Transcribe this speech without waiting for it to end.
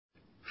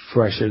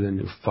Fresher Than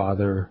Your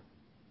Father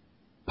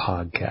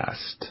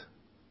podcast.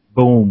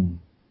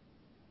 Boom.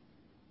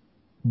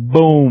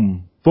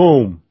 Boom.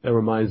 Boom. That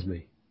reminds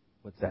me.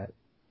 What's that?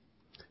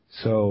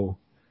 So,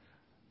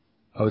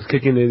 I was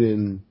kicking it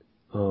in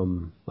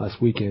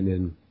last weekend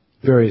in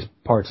various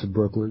parts of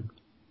Brooklyn,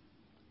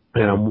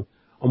 and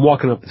I'm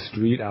walking up the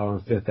street out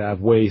on Fifth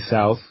Ave, way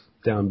south,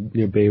 down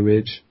near Bay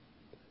Ridge,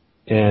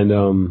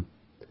 and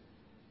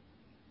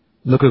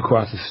look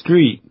across the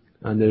street,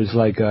 and there's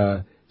like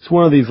it's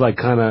one of these like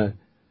kind of,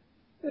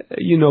 I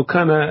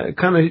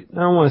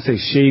don't want to say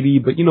shady,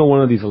 but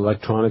one of these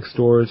electronic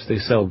stores. They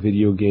sell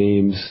video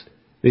games,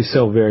 they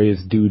sell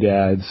various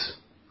doodads,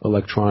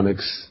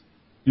 electronics.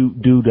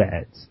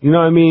 Doodads. You know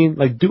what I mean?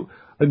 Like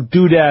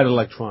doodad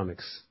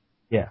electronics.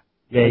 Yeah.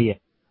 Like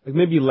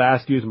maybe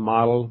last year's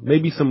model,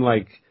 maybe some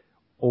like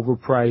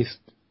overpriced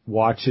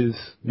watches,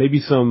 maybe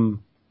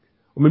some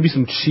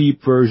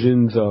cheap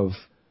versions of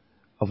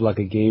like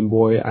a Game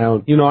Boy. I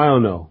don't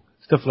know.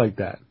 Stuff like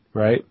that,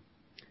 right?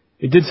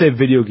 It did say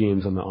video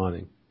games on the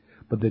awning.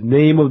 But the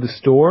name of the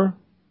store?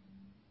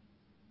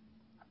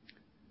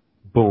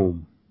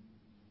 Boom.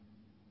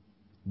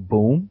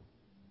 Boom?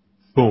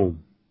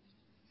 Boom.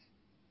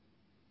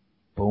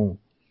 Boom.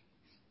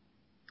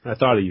 I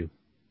thought of you.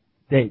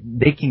 They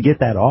can get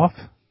that off?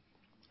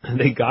 And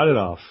they got it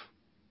off.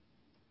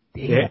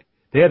 Damn.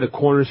 They had the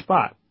corner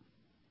spot.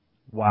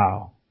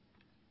 Wow.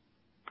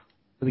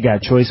 They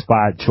got choice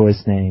spot,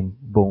 choice name,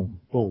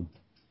 boom. Boom.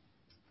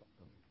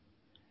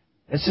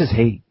 That's just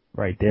hate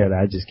right there that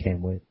I just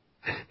came with.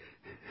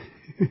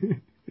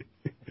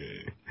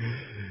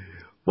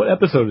 What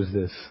episode is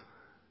this?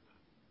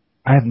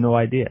 I have no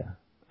idea.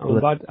 I'm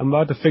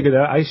about to figure that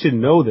out. I should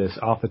know this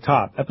off the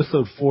top.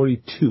 Episode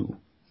 42.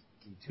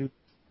 42?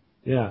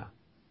 Yeah.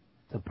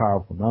 It's a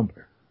powerful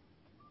number.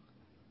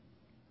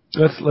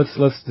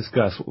 Let's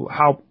discuss.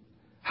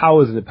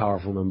 How is it a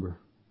powerful number?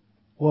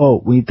 Well,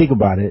 when you think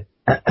about it,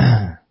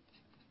 I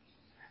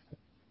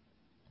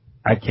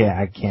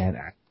can't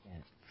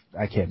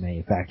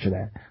manufacture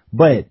that.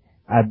 But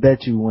I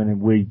bet you when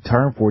we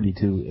turn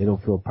 42, it'll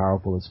feel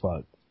powerful as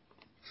fuck.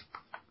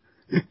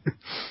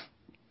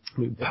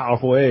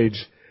 Powerful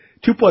age.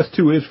 2 plus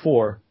 2 is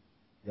 4.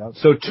 Yep.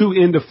 So 2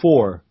 into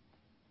 4.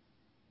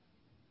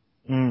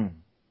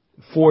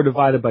 4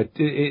 divided by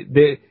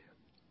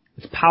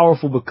it's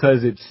powerful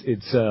because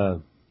it's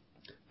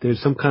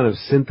there's some kind of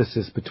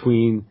synthesis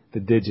between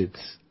the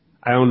digits.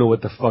 I don't know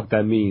what the fuck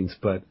that means,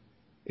 but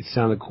it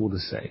sounded cool to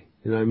say.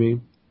 You know what I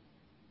mean?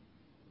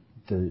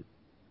 The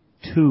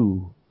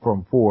 2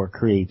 from 4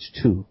 creates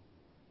 2.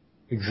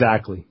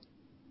 Exactly.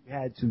 If you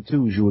had 2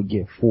 2s, you would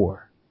get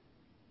 4.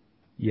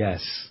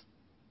 Yes.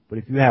 But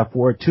if you have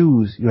 4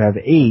 2s, you have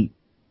 8,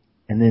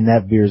 and then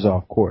that veers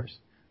off course.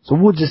 So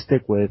we'll just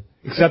stick with...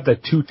 Except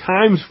that 2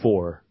 times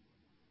 4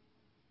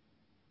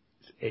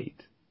 is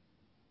 8.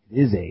 It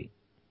is 8.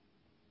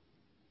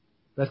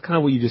 That's kind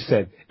of what you just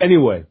said.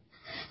 Anyway.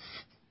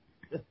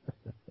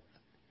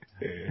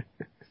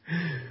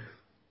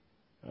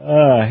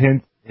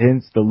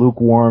 Hence the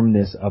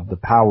lukewarmness of the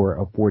power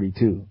of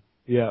 42.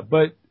 Yeah,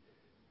 but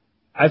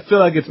I feel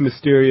like it's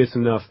mysterious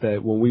enough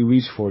that when we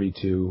reach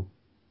 42,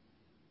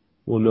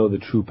 we'll know the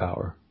true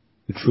power,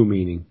 the true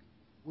meaning.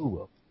 We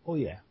will. Oh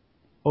yeah.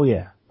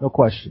 No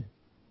question.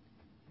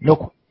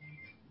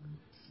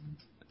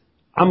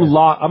 I'm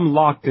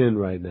locked in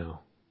right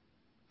now.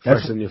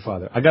 Fresher Than Your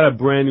Father. I got a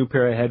brand new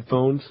pair of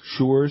headphones,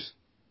 Shure's.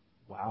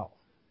 Wow.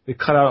 They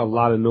cut out a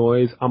lot of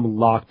noise. I'm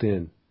locked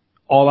in.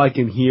 All I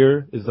can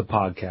hear is the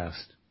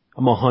podcast.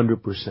 I'm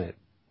 100%.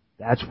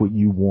 That's what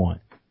you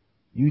want.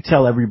 You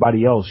tell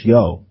everybody else,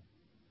 yo.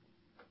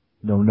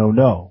 No.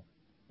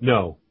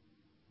 No.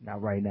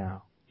 Not right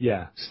now.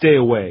 Yeah. Stay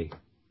away.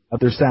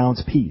 Other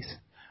sounds, peace.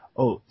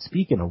 Oh,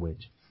 speaking of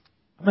which,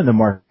 I'm in the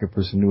market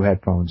for some new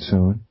headphones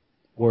soon.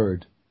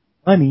 Word.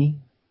 Money,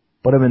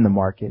 but I'm in the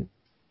market.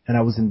 And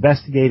I was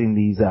investigating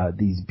these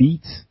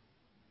Beats.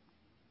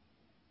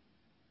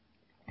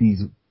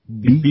 These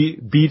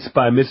Beats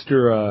by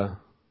Mr.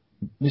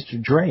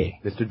 Dre.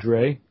 Mr.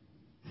 Dre?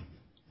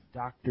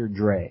 Dr.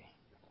 Dre.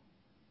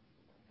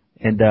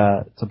 And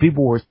so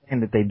people were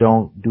saying that they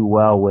don't do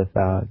well with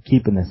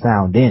keeping the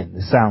sound in.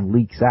 The sound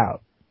leaks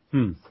out.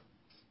 You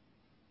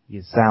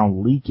get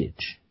sound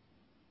leakage.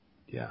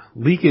 Yeah.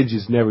 Leakage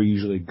is never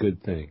usually a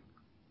good thing.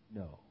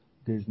 No.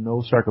 There's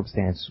no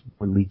circumstance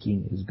where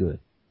leaking is good.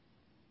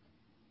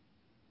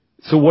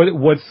 So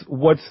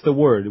what's the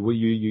word? What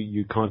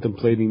you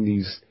contemplating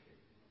these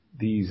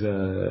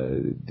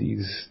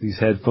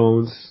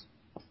headphones?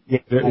 Yeah,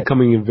 They're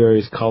coming in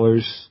various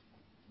colors,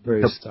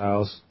 various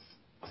styles.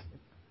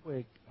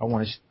 Quick, I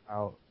want to shout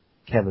out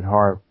Kevin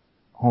Hart,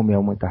 homie I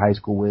went to high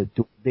school with,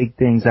 doing big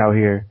things out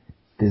here,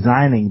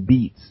 designing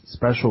beats,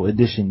 special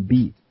edition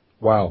beats.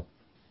 Wow.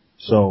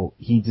 So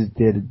he just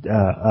did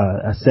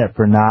a set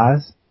for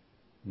Nas.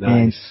 Nice.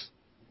 And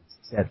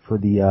set for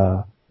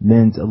the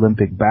men's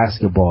Olympic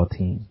basketball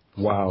team.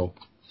 Wow.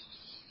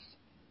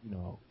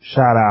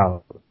 Shout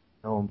out.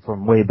 Know him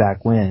from way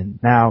back when.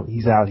 Now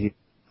he's out here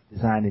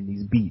designing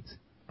these beats.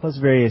 plus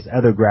various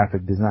other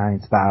graphic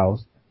design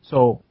styles.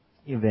 So,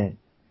 event,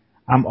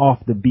 I'm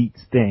off the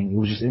Beats thing. It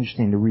was just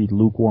interesting to read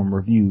lukewarm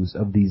reviews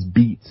of these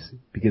Beats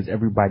because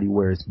everybody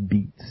wears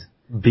Beats.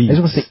 Beats. I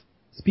just want to say,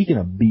 speaking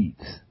of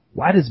Beats,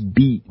 why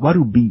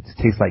do Beats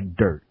taste like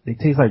dirt? They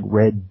taste like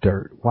red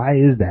dirt. Why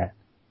is that?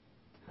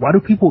 Why do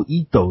people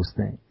eat those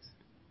things?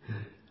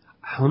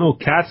 I don't know.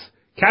 Cats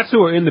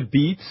who are into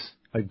Beats,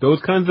 like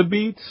those kinds of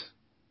Beats,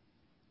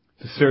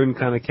 it's a certain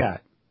kind of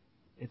cat.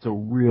 It's a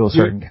real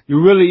certain cat.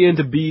 You're really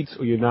into Beats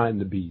or you're not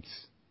into Beats.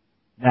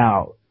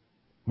 Now,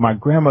 my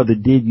grandmother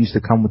did used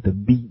to come with the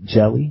beet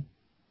jelly.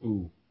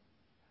 Ooh.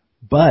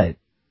 But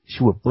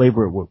she would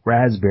flavor it with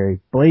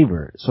raspberry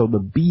flavor. So the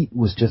beet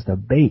was just a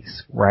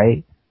base,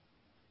 right?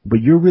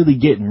 But you're really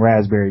getting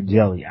raspberry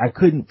jelly.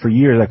 For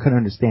years, I couldn't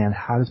understand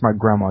how does my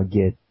grandma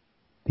get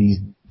these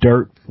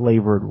dirt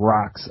flavored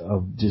rocks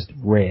of just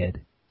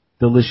red,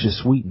 delicious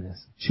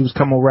sweetness. She was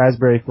coming with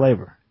raspberry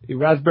flavor. The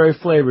raspberry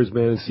flavors,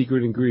 man, is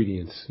secret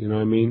ingredients. You know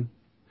what I mean?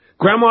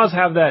 Grandmas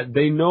have that.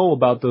 They know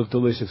about those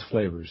delicious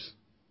flavors.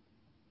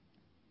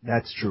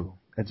 That's true.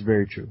 That's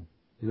very true.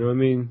 You know what I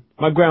mean?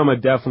 My grandma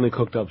definitely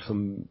cooked up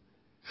some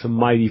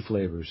mighty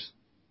flavors.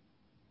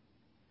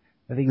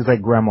 I think it's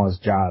like grandma's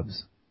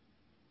jobs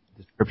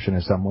description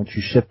or something. Once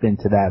you shift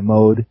into that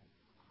mode,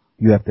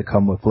 you have to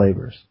come with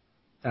flavors.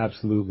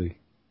 Absolutely.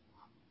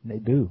 They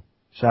do.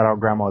 Shout out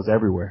grandmas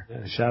everywhere.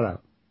 Yeah, shout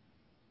out.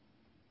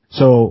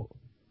 So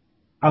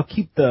I'll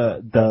keep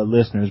the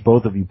listeners,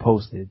 both of you,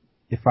 posted.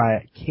 If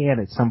I can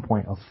at some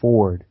point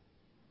afford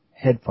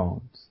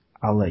headphones,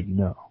 I'll let you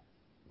know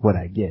what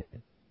I get.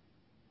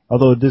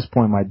 Although at this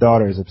point my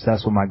daughter is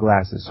obsessed with my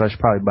glasses, so I should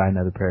probably buy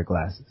another pair of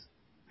glasses.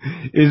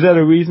 Is that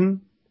a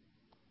reason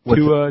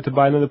to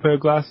buy another pair of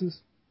glasses?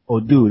 Oh,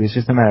 dude, it's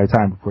just a matter of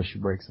time before she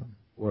breaks them.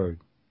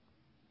 Word.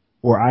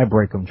 Or I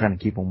break them trying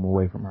to keep them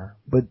away from her.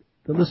 But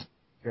the listeners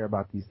care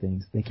about these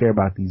things. They care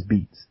about these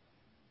beats.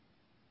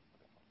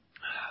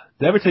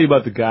 Did I ever tell you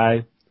about the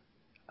guy?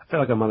 I feel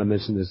like I might have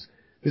mentioned this.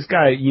 This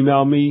guy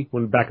emailed me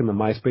when back in the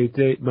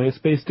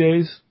MySpace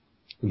days,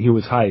 and he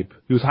was hype.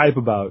 He was hype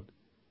about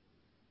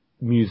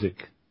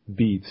music,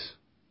 beats.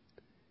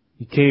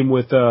 He came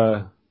with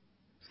some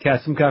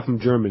guy from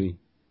Germany,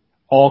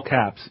 all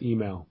caps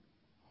email.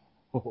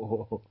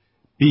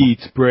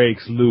 Beats,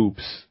 breaks,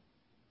 loops.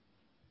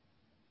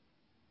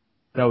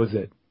 That was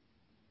it.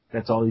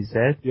 That's all he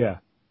said? Yeah.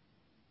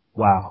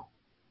 Wow.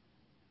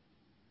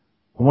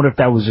 I wonder if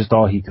that was just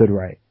all he could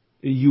write.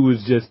 He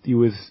was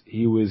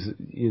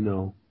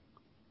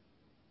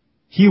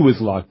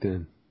locked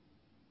in.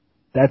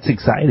 That's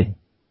exciting.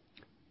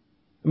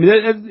 I mean,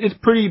 it's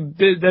pretty,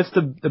 that's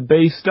the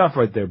base stuff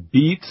right there.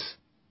 Beats,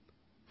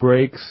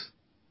 breaks,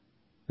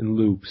 and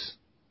loops.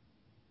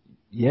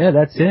 Yeah,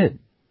 that's it.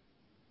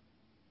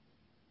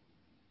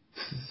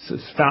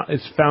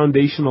 It's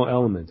foundational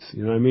elements.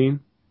 You know what I mean?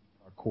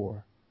 Our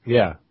core.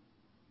 Yeah.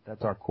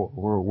 That's our core.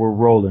 We're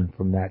rolling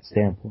from that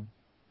standpoint.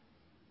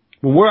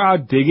 When we're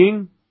out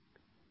digging,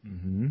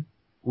 Mm-hmm.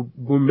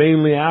 we're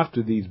mainly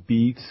after these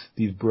beats,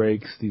 these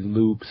breaks, these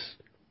loops,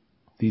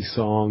 these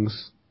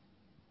songs.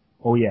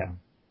 Oh yeah.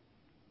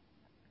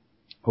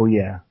 Oh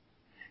yeah.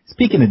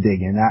 Speaking of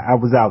digging, I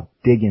was out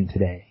digging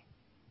today.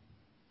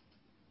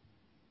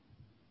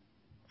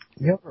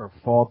 You ever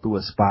fall through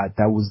a spot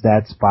that was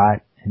that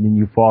spot, and then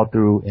you fall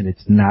through and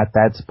it's not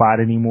that spot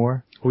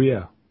anymore? Oh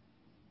yeah.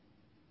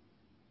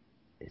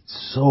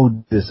 It's so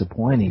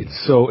disappointing.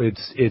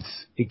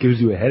 It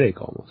gives you a headache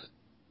almost.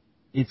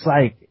 It's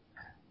like,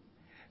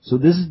 so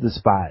this is the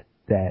spot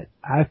that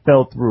I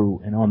fell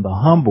through and on the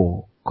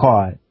humble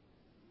caught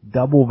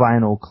double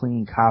vinyl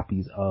clean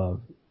copies of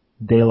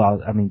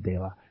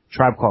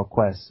Tribe Called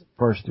Quest's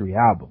first 3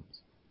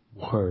 albums.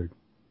 Word.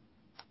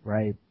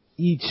 Right?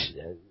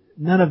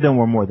 None of them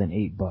were more than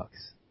 $8.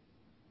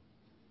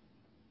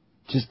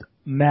 Just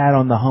mad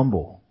on the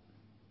humble.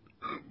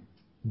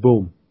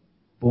 Boom.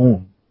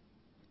 Boom.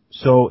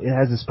 So it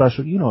has a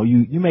special,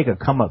 you make a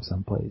come up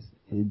someplace.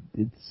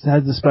 It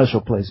has a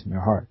special place in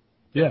your heart.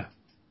 Yeah.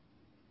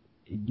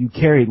 You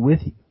carry it with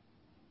you.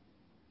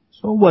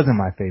 So it wasn't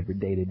my favorite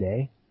day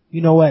today.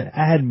 You know what?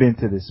 I hadn't been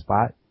to this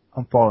spot.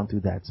 I'm falling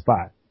through that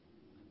spot.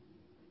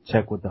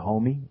 Check with the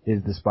homie.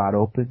 Is the spot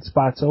open?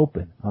 Spot's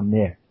open. I'm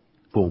there.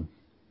 Boom.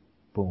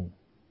 Boom.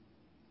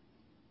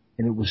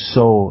 And it was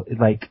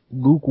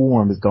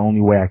lukewarm is the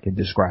only way I can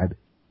describe it.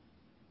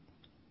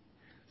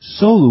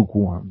 So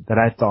lukewarm that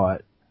I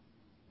thought,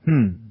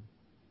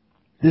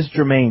 this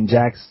Jermaine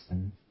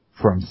Jackson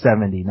from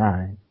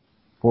 79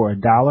 for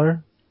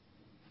 $1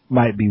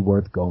 might be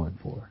worth going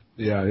for.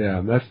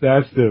 Yeah. That's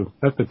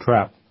the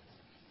trap.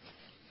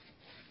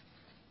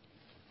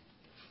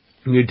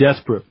 And you're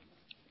desperate.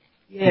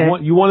 Yeah.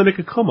 You want to make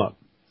a come up.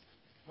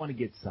 Want to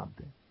get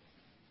something.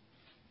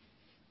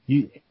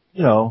 To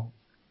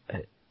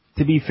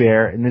be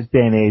fair, in this day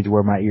and age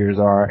where my ears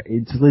are,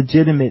 it's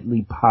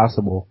legitimately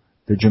possible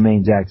that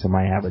Jermaine Jackson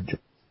might have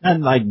not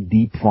like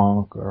deep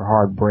funk or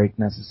hard break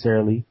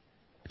necessarily,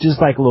 just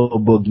like a little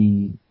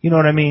boogie. You know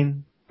what I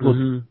mean?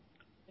 Mm-hmm.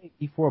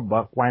 For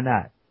 $1, why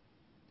not?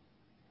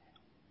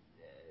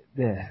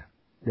 Yeah.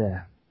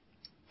 Yeah.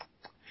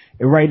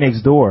 And right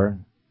next door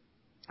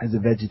is a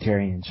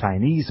vegetarian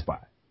Chinese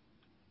spot.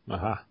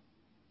 Uh-huh.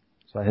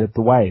 So I hit up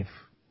the wife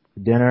for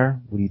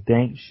dinner. What do you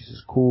think? She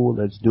says, cool,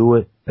 let's do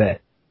it.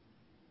 Bet.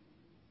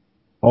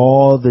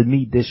 All the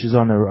meat dishes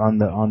on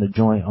the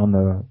joint, on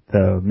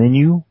the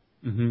menu,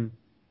 Mm-hmm.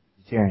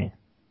 vegetarian.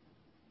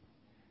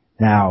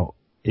 Now,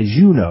 as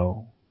you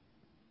know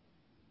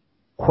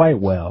quite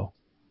well,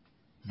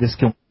 this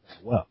can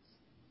work well.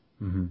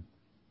 Mm-hmm.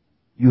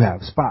 You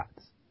have spots.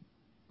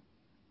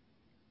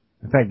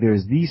 In fact,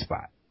 there's the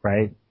spot,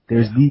 right?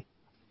 We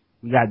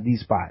got the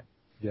spot.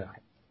 Yeah.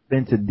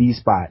 Been to the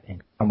spot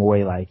and come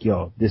away like,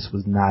 yo, this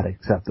was not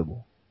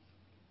acceptable.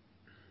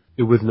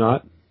 It was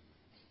not?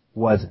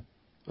 Wasn't.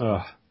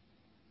 Ugh.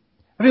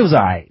 I mean, it was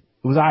alright.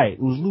 It was alright.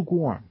 It was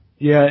lukewarm.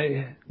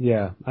 Yeah,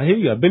 yeah. I hear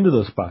you. I've been to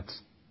those spots.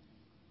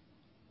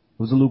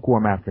 It was a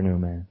lukewarm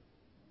afternoon, man.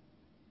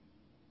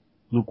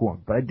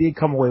 Lukewarm. But I did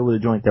come away with a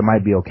joint that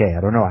might be okay.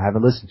 I don't know. I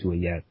haven't listened to it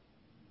yet.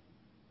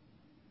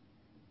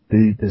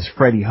 This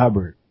Freddie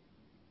Hubbard,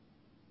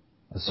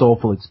 A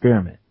Soulful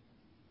Experiment.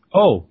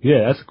 Oh,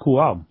 yeah, that's a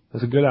cool album.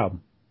 That's a good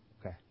album.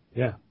 Okay.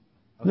 Yeah.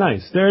 Okay.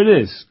 Nice. There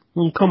it is. A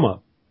little come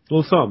up. A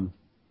little something.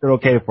 We're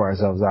okay for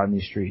ourselves out in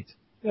these streets.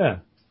 Yeah.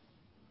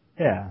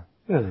 Yeah.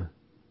 Yeah.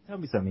 Tell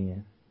me something,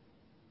 Ian.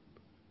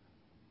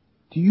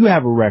 Do you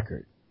have a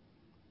record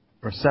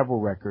or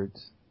several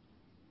records,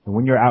 and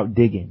when you're out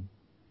digging,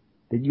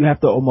 that you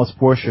have to almost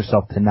force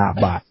yourself to not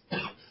buy?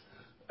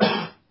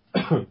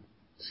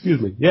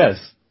 Excuse me. Yes.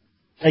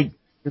 Like,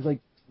 it's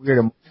like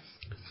weird.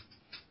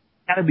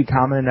 Gotta be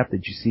common enough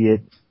that you see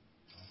it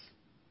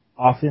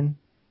often.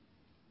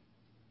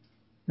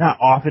 Not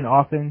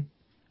often.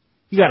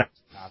 You gotta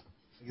stop.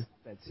 It's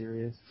not that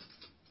serious.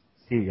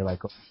 See, you're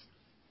like, oh.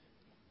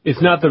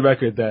 It's not the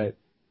record that,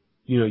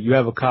 you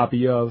have a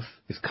copy of.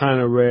 It's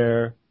kind of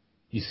rare.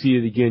 You see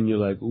it again, you're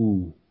like,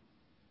 ooh.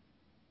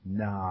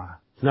 Nah.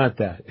 It's not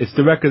that. It's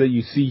the record that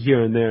you see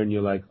here and there and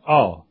you're like,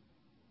 oh.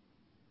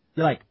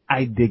 You're like,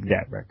 I dig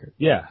that record.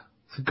 Yeah.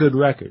 It's a good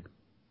record.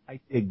 I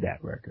dig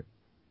that record.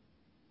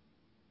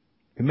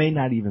 It may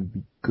not even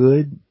be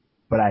good,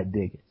 but I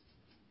dig it.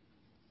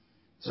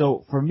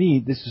 So for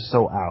me, this is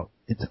so out.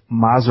 It's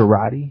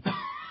Maserati.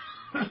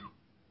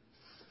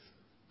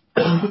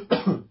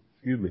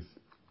 Excuse me.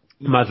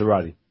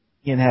 Maserati.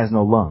 Ian has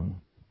no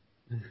lung.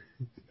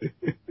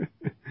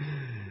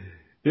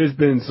 There's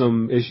been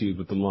some issues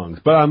with the lungs,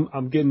 but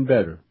I'm getting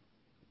better.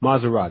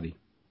 Maserati.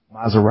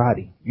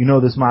 You know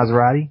this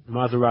Maserati?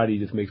 Maserati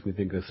just makes me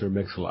think of Sir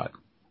Mix-a-Lot.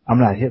 I'm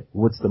not hip.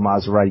 What's the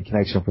Maserati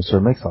connection for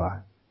Sir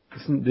Mix-a-Lot?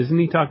 Isn't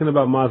he talking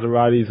about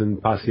Maseratis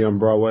and Posse on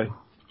Broadway?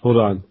 Hold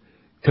on.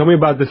 Tell me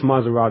about this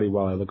Maserati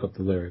while I look up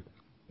the lyric.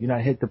 You're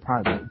not hit the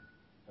prime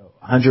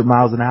 100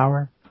 miles an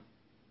hour?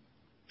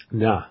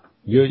 Nah.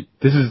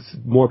 This is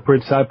more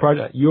Prince side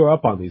project. You're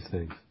up on these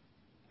things.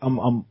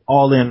 I'm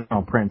all in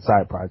on Prince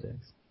side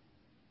projects.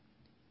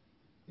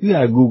 You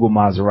gotta Google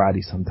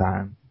Maserati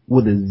sometime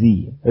with a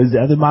Z. Is the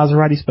other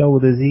Maserati spelled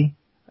with a Z?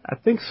 I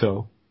think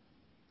so.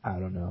 I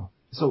don't know.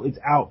 So it's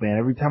out, man.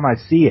 Every time I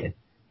see it,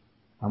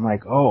 I'm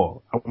like,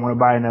 oh, I want to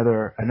buy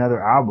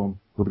another album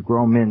with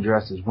grown men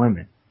dressed as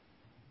women.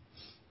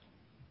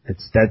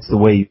 That's the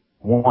way you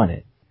want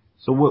it.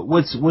 So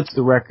what's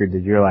the record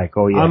that you're like,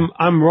 oh yeah?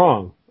 I'm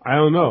wrong. I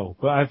don't know,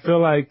 but I feel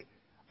like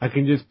I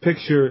can just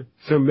picture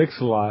Sir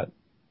Mix-a-Lot,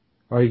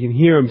 or you can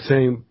hear him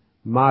saying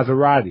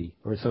Maserati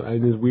or something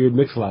in his weird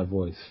Mix-a-Lot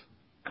voice.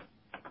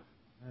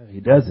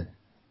 He doesn't.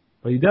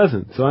 But he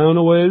doesn't, so I don't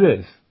know what it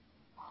is.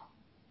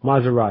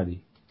 Maserati.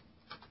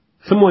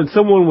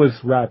 Someone was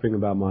rapping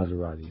about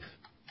Maseratis.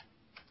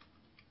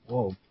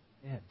 Whoa,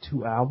 they have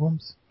 2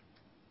 albums?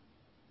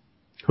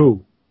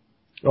 Who?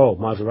 Oh,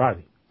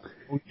 Maserati.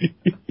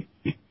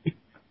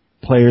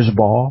 Players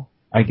Ball.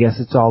 I guess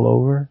it's all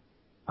over.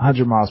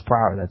 100 miles per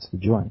hour, that's the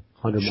joint.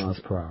 100 miles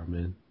per hour,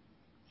 man.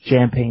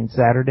 Champagne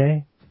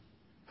Saturday.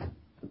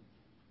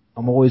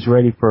 I'm always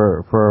ready for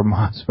a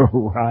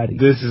Maserati.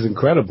 This is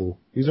incredible.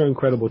 These are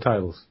incredible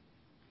titles.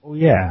 Oh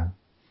yeah.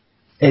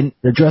 And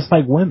they're dressed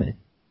like women.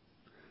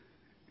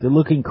 They're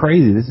looking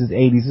crazy. This is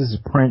 80s. This is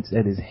Prince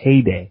at his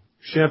heyday.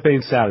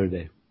 Champagne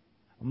Saturday.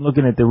 I'm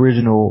looking at the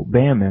original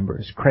band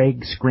members.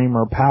 Craig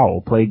Screamer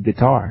Powell played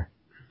guitar.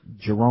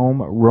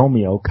 Jerome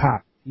Romeo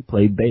Cox, he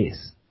played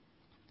bass.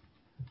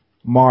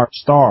 Mark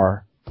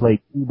Starr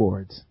played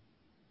keyboards.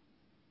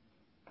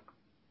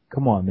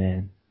 Come on,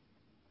 man.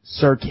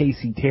 Sir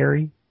Casey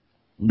Terry,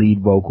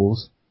 lead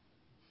vocals.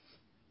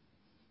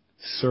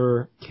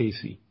 Sir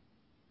Casey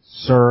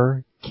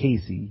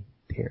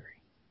Terry.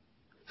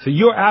 So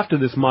you're after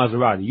this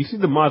Maserati. You see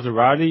the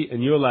Maserati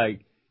and you're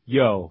like,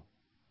 yo,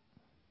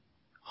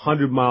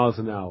 100 miles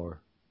an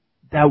hour.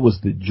 That was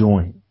the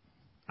joint.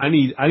 I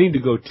need to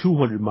go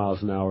 200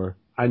 miles an hour.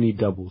 I need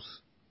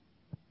doubles.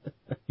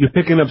 You're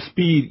picking up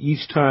speed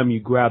each time you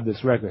grab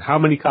this record. How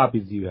many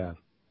copies do you have?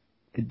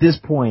 At this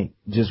point,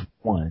 just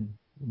one.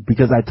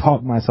 Because I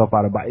talked myself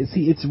out of buying.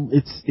 See,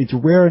 it's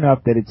rare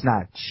enough that it's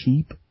not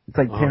cheap. It's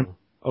like 10.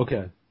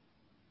 Okay.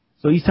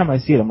 So each time I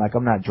see it, I'm like,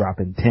 I'm not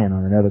dropping 10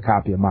 on another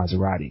copy of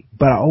Maserati.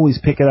 But I always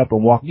pick it up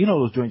and walk. You know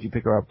those joints you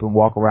pick her up and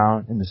walk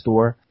around in the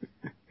store?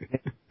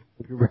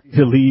 If you're ready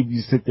to leave,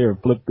 you sit there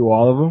and flip through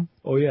all of them.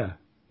 Oh, yeah.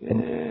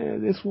 Yeah,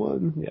 this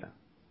one, yeah.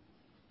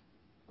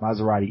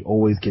 Maserati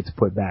always gets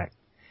put back.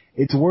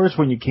 It's worse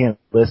when you can't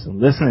listen.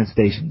 Listening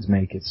stations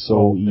make it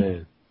so easy.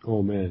 Man.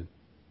 Oh, man.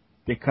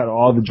 They cut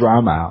all the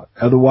drama out.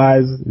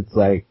 Otherwise, it's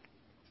like,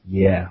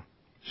 yeah.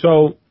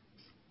 So,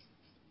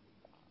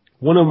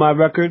 one of my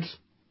records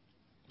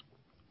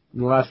in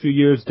the last few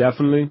years,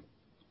 definitely,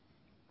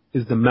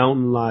 is the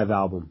Mountain Live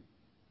album.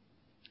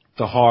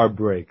 The Hard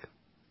Break.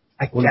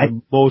 One of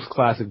the most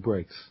classic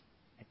breaks.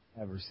 I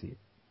never see it.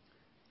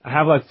 I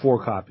have like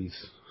 4 copies.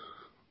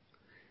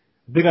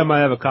 I think I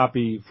might have a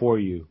copy for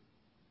you.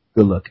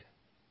 Good look.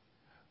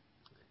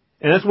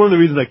 And that's one of the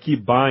reasons I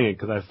keep buying it,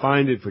 because I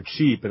find it for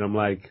cheap, and I'm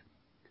like,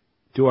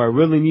 do I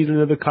really need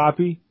another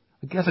copy?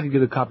 I guess I could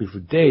get a copy for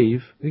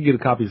Dave. I could get a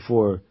copy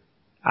for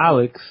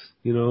Alex,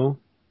 you know.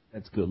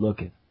 That's good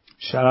looking.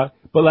 Shout out.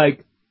 But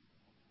like,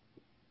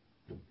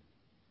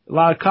 a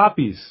lot of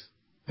copies.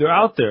 They're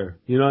out there,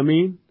 you know what I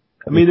mean?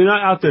 I mean, they're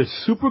not out there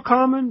super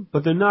common,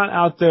 but they're not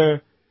out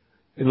there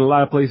in a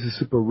lot of places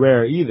super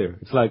rare either.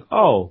 It's like,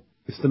 oh,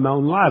 it's the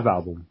Mountain Live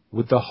album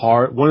with the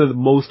hard, one of the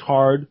most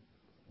hard,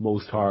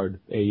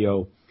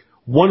 ayo,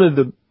 one of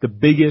the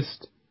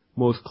biggest,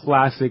 most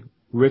classic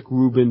Rick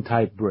Rubin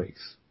type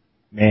breaks.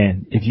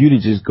 Man, if you'd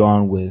have just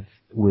gone with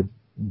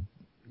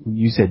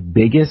you said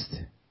biggest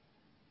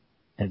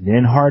and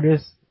then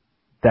hardest,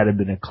 that'd have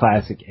been a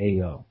classic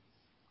AO.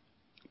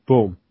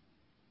 Boom.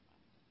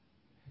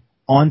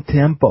 On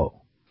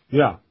tempo.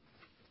 Yeah.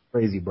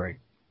 Crazy break.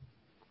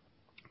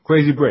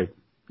 Crazy break.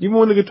 Even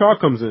when the guitar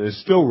comes in,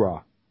 it's still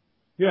raw.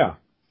 Yeah.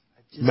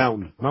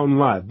 Mountain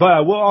Live. But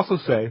I will also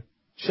say,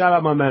 shout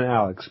out my man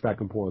Alex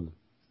back in Portland.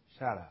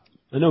 Shout out.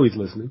 I know he's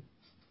listening.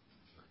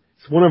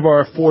 He's one of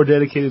our 4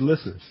 dedicated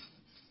listeners.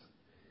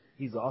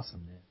 He's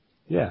awesome, man.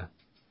 Yeah.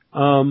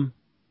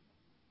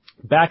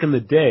 Back in the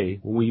day,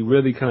 when we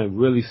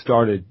really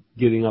started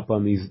getting up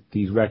on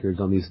these records,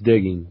 on these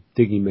digging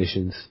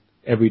missions,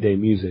 Everyday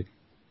Music,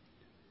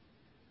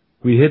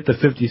 we hit the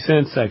 50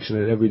 cent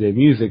section at Everyday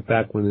Music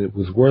back when it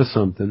was worth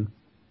something.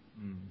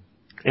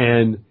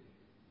 And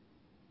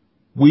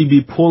we'd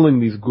be pulling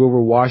these Grover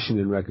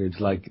Washington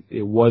records like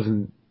it was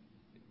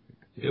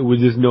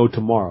just no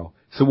tomorrow.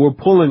 So we're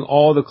pulling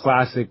all the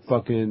classic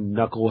fucking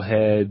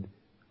Knucklehead,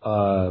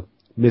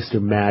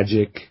 Mr.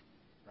 Magic,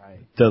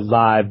 right, the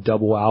live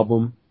double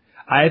album.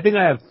 I think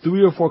I have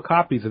 3 or 4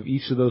 copies of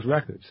each of those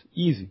records.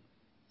 Easy.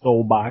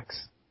 Soulbox.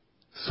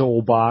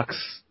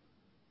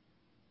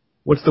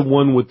 What's the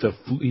one with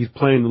he's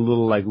playing the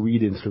little like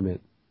reed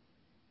instrument?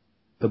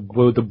 The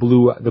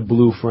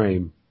blue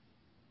frame.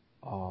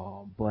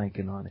 Oh, I'm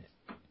blanking on it.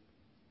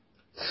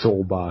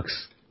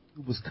 Soulbox.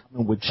 It was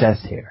coming with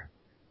chest hair.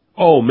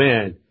 Oh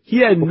man. He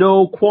had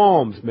no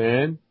qualms,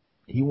 man.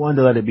 He wanted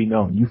to let it be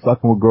known. You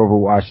fucking with Grover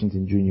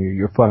Washington Jr.,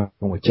 you're fucking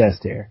with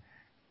chest hair.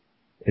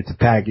 It's a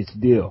package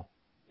deal.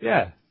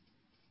 Yeah.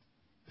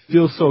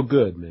 Feels so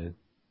good, man.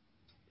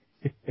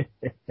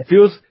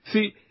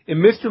 See, in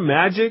Mr.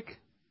 Magic,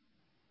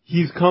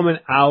 he's coming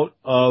out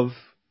of,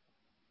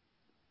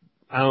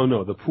 I don't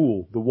know, the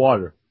pool, the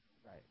water.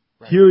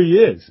 Right. Here he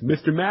is,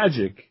 Mr.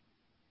 Magic.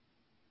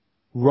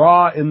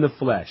 Raw in the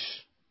flesh.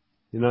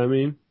 You know what I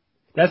mean?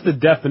 That's the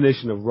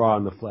definition of raw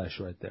in the flesh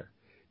right there.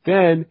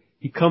 Then,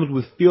 he comes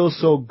with Feels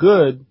So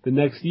Good the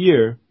next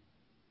year.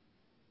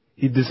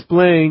 He's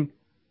displaying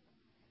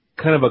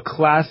kind of a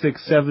classic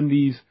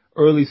 70s,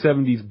 early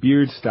 70s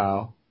beard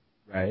style.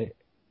 Right.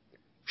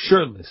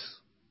 Shirtless.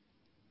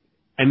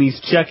 And he's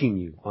checking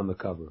you on the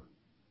cover.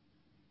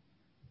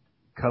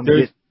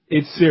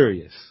 It's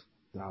serious.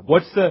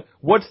 What's the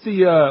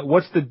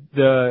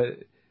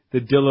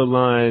Dilla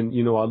line,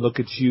 you know, I look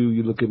at you,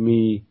 you look at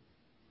me.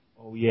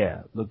 Oh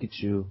yeah, look at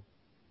you,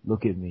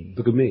 look at me.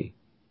 Look at me.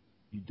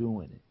 You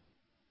doing it.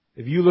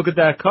 If you look at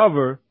that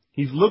cover,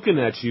 he's looking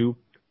at you.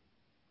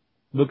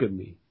 Look at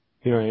me.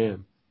 Here I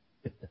am.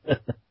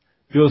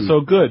 Feels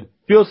so good.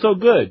 Feels so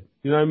good.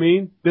 You know what I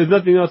mean? There's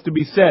nothing else to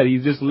be said.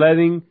 He's just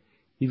letting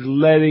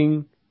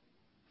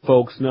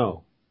folks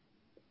know.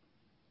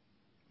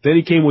 Then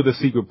he came with A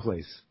Secret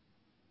Place.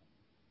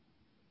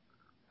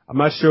 I'm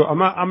not sure.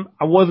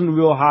 I wasn't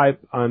real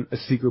hype on A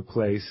Secret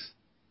Place.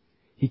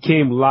 He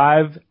came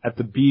live at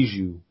the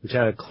Bijou, which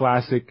had a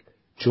classic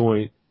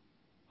joint,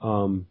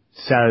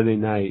 Saturday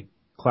night,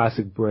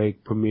 classic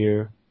break,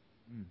 premiere.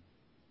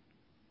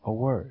 A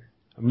word.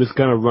 I'm just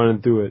kind of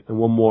running through it. And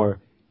one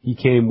more. He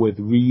came with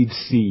Reed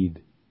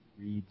Seed.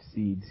 Reed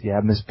Seeds. Yeah,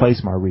 I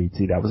misplaced my Reed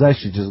Seed. I was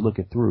actually just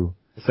looking through.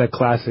 It's that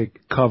classic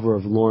cover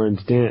of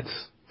Lauren's Dance,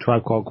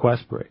 Tribe Called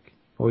Quest Break.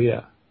 Oh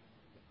yeah.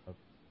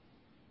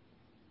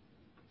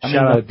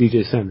 Shout out to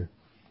DJ Center.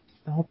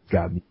 Oh,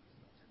 got me.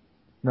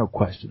 No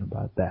question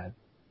about that.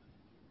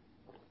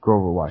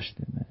 Grover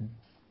Washington, man.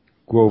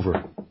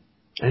 Grover.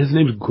 And his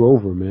name's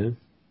Grover, man.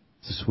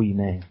 It's a sweet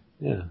name.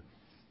 Yeah.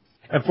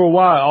 And for a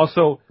while,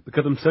 also,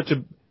 because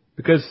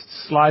because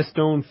Sly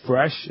Stone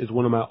Fresh is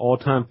one of my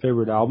all-time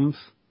favorite albums,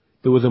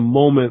 there was a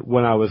moment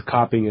when I was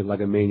copying it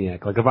like a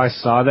maniac. Like if I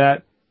saw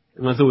that,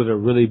 unless it was a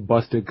really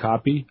busted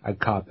copy, I'd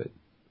cop it.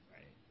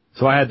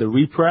 So I had the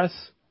repress,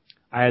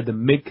 I had the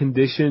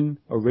mid-condition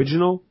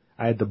original,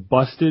 I had the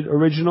busted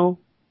original,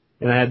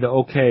 and I had the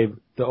okay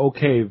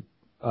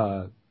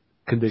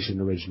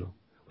condition original.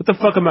 What the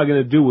fuck am I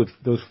gonna do with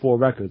those 4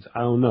 records? I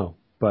don't know,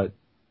 but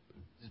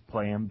just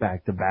play them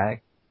back to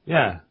back.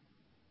 Yeah.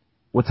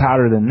 What's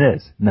hotter than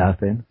this?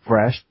 Nothing.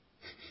 Fresh.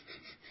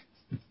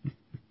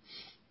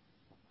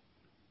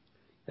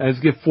 I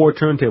just get 4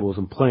 turntables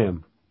and play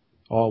them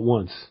all at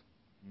once.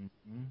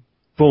 Mm-hmm.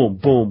 Boom,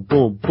 boom,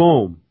 boom,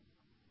 boom.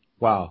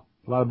 Wow,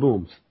 a lot of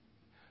booms.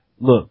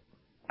 Look,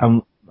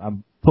 I'm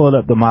pulling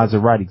up the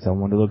Maserati because I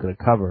wanted to look at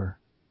the cover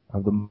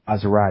of the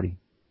Maserati.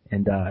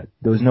 And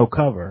there was no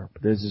cover,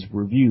 but there's this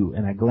review,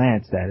 and I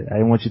glanced at it. I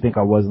didn't want you to think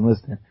I wasn't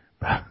listening,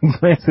 but I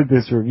glanced at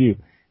this review.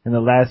 And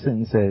the last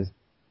sentence says,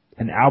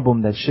 an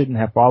album that shouldn't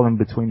have fallen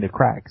between the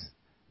cracks.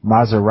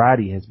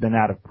 Maserati has been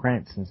out of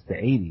print since the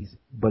 80s,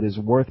 but is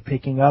worth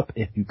picking up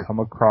if you come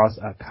across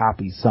a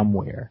copy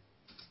somewhere.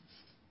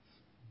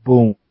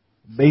 Boom.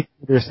 Basically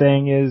what they're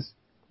saying is,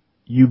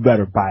 you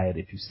better buy it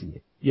if you see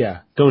it. Yeah,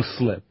 don't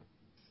slip.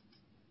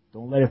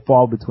 Don't let it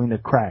fall between the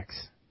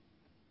cracks.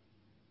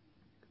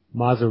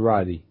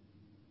 Maserati.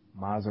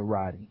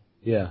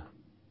 Yeah.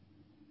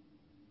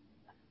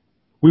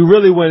 We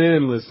really went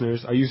in,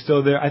 listeners. Are you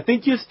still there? I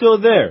think you're still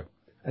there.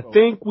 I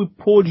think we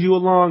pulled you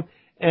along,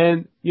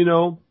 and you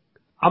know,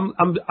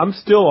 I'm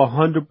still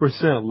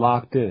 100%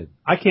 locked in.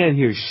 I can't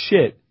hear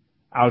shit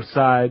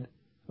outside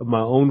of my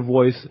own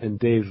voice and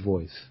Dave's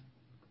voice.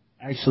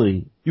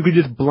 Actually, you could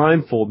just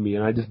blindfold me,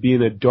 and I'd just be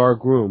in a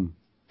dark room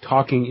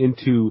talking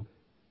into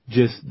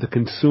just the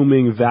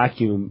consuming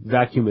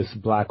vacuumous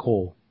black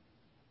hole.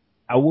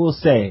 I will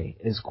say,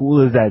 as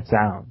cool as that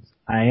sounds,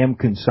 I am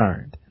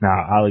concerned.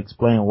 Now, I'll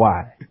explain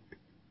why.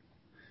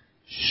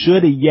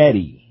 Should a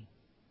Yeti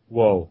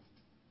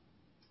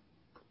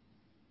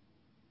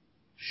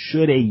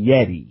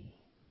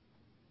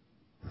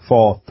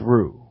fall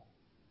through,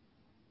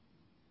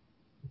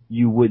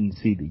 you wouldn't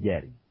see the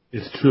Yeti.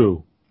 It's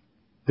true.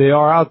 They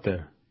are out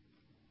there.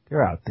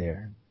 They're out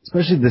there.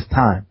 Especially this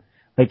time.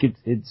 Like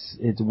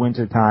it's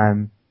winter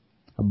time,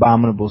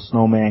 Abominable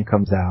Snowman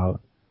comes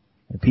out,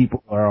 and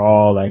people are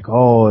all like,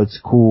 oh, it's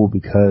cool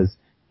because,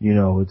 you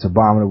know, it's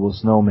Abominable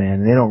Snowman.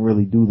 And they don't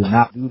really do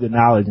the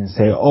knowledge and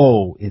say,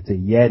 oh, it's a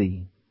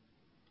Yeti.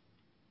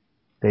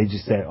 They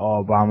just say,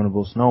 oh,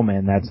 Abominable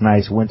Snowman, that's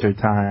nice winter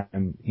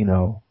time, you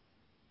know,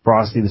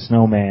 Frosty the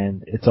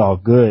Snowman, it's all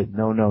good.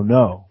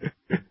 No.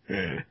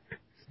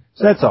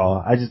 So that's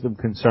all. I just am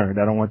concerned.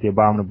 I don't want the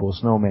Abominable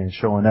Snowman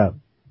showing up,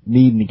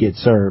 needing to get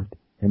served,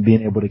 and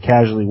being able to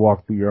casually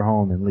walk through your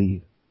home and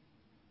leave.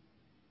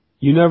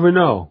 You never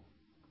know.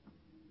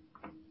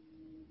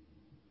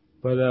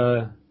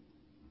 But,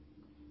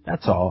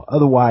 that's all.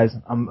 Otherwise,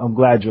 I'm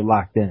glad you're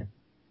locked in.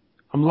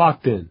 I'm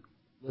locked in.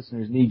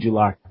 Listeners need you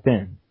locked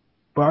in.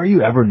 But are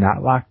you ever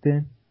not locked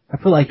in? I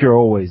feel like you're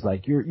always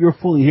like, you're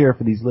fully here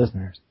for these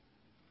listeners.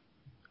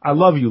 I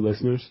love you,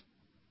 listeners.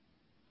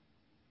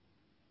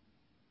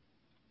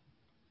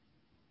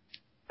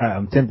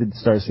 I'm tempted to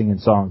start singing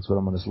songs, but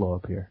I'm going to slow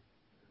up here.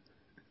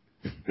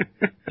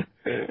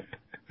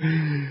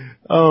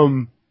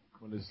 I'm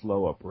going to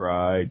slow up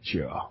right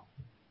here.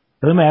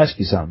 Let me ask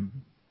you something.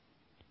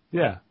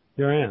 Yeah,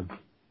 here I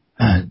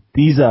am.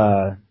 These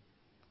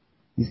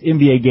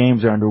NBA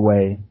games are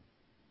underway.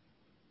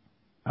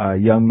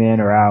 Young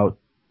men are out,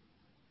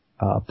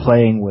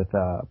 playing with,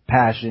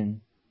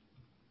 passion,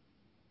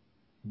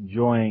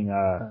 enjoying,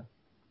 the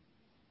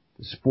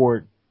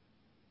sport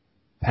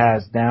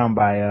passed down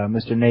by,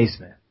 Mr.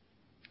 Naismith.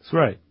 That's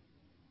right.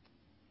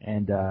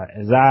 And,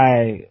 as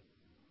I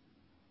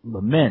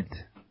lament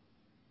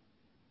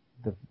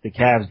the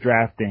Cavs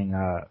drafting,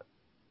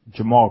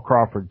 Jamal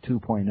Crawford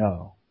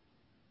 2.0,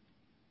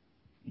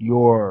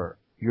 your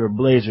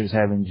Blazers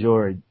have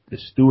enjoyed the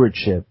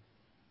stewardship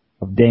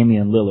of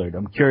Damian Lillard.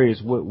 I'm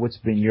curious what's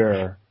been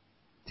your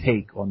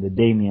take on the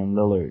Damian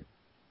Lillard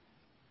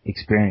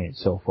experience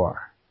so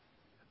far.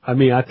 I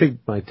mean, I think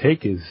my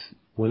take is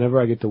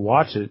whenever I get to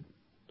watch it,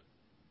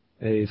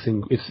 it's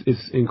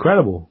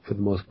incredible for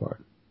the most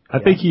part. I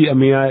think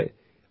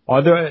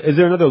is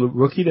there another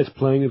rookie that's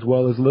playing as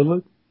well as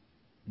Lillard?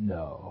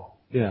 No.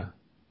 Yeah.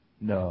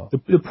 No.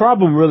 The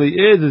problem really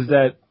is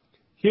that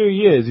here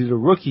he is. He's a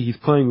rookie. He's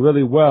playing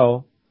really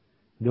well.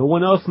 No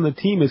one else on the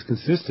team is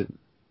consistent.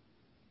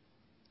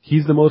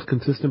 He's the most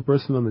consistent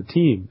person on the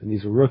team, and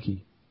he's a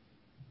rookie.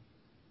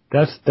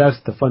 That's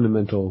the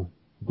fundamental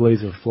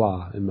Blazer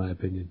flaw, in my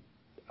opinion.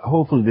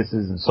 Hopefully this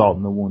isn't salt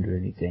in the wound or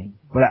anything,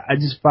 but I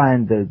just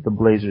find the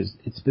Blazers,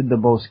 it's been the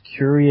most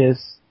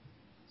curious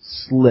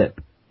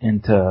slip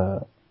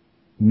into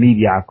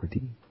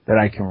mediocrity that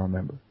I can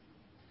remember.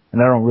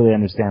 And I don't really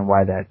understand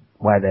why that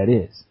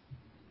is.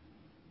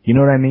 You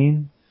know what I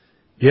mean?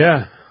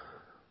 Yeah.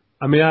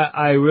 I mean,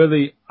 I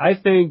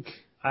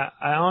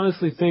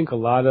honestly think a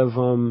lot of,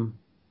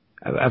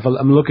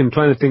 I'm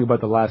trying to think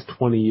about the last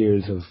 20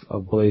 years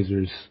of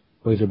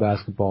Blazer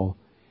basketball,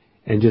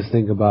 and just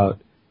think about,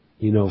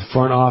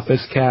 front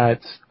office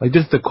cats, like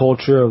just the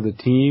culture of the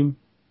team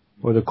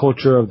or the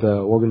culture of the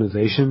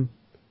organization.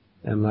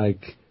 And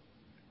like,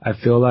 I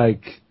feel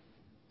like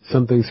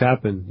something's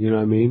happened, you know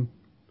what I mean?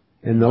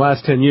 In the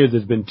last 10 years,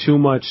 there's been too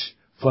much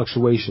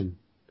fluctuation.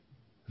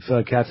 I feel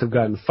like cats have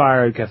gotten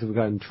fired, cats have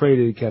gotten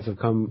traded, cats have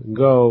come and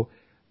go.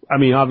 I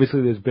mean,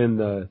 obviously there's been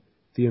the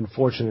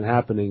unfortunate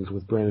happenings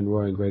with Brandon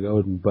Roy and Greg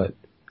Oden, but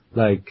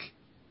like,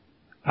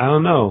 I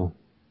don't know.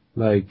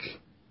 Like,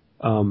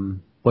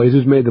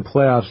 Blazers made the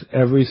playoffs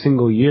every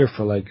single year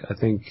for like, I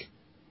think,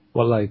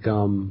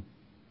 it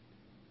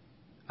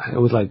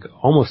was like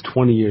almost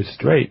 20 years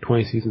straight,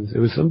 20 seasons. It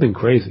was something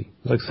crazy.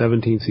 It was like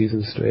 17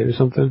 seasons straight or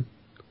something.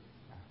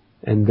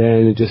 And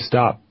then it just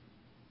stopped.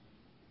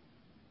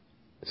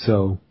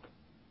 So,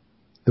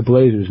 the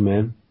Blazers,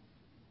 man.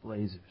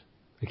 Blazers.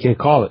 I can't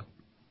call it.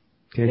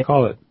 Can't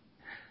call it.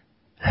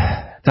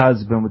 That's how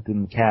it's been with the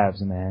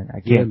Cavs, man. I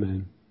can't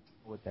man.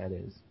 What that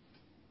is.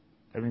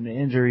 I mean, the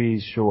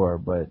injuries, sure,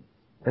 but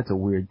that's a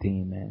weird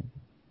team, man.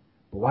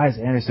 But why is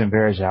Anderson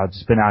Varejao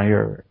just been out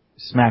here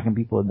smacking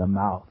people in the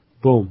mouth?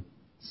 Boom.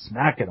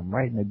 Smacking them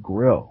right in the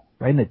grill,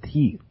 right in the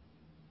teeth.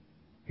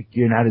 Like,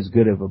 you're not as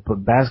good of a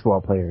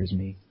basketball player as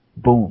me.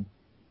 Boom.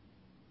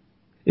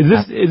 Is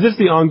this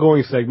the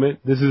ongoing segment?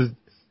 This is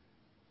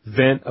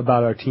vent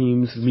about our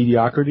team's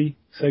mediocrity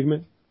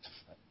segment?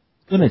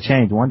 It's gonna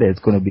change. One day it's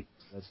gonna be,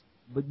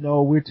 but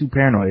no, we're too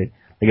paranoid.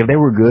 Like, if they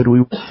were good, we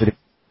would have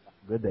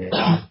good they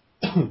are.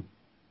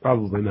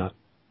 Probably not.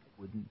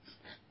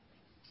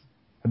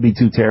 I'd be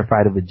too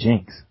terrified of a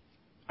jinx.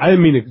 I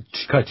didn't mean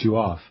to cut you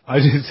off.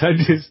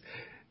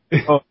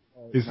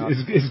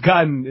 It's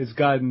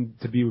gotten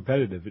to be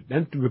repetitive.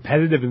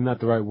 Repetitive is not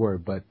the right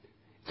word, but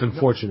it's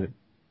unfortunate.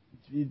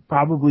 It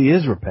probably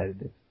is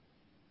repetitive.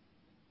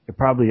 It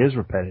probably is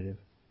repetitive.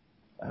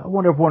 I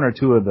wonder if one or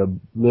two of the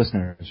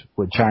listeners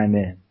would chime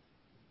in.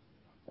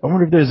 I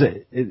wonder if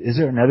is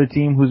there another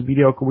team who's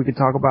mediocre we could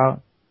talk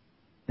about?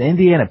 The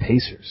Indiana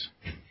Pacers.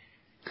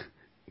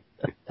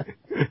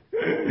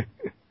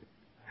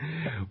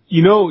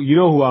 You know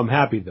who I'm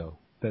happy though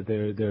that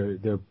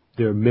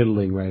they're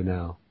middling right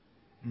now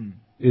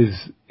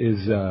is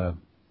that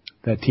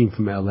team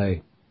from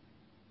LA.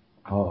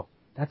 Oh,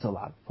 that's a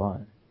lot of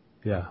fun.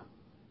 Yeah.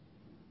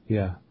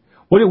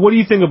 What do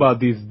you think about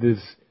this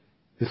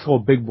whole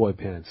big boy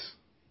pants?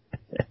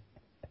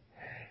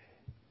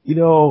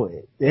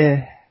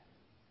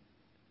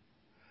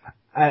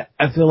 I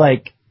feel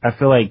like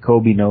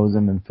Kobe knows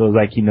him and feels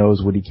like he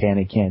knows what he can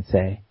and can't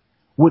say.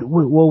 What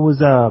was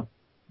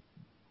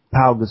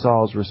Pau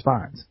Gasol's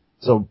response?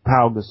 So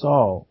Pau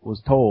Gasol was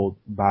told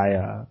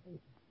by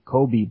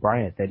Kobe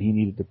Bryant that he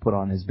needed to put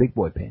on his big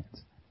boy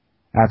pants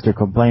after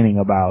complaining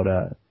about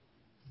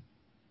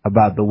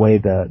the way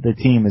the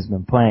team has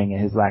been playing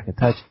and his lack of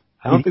touch.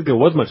 I don't think there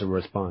was much of a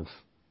response.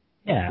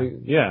 Yeah.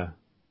 Yeah.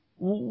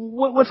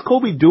 What's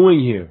Kobe doing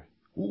here?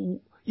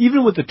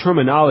 Even with the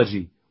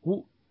terminology,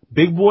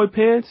 big boy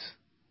pants?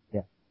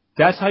 Yeah.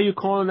 That's how you're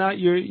calling out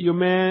your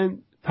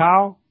man,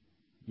 Pau?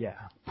 Yeah.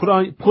 Put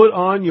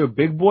on your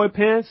big boy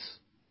pants?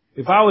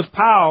 If I was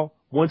Pau,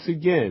 once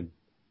again,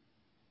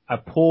 I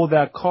pull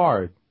that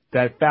card,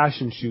 that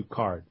fashion shoot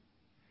card.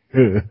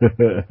 None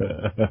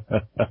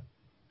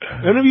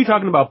of you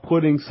talking about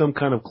putting some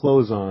kind of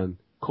clothes on.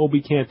 Kobe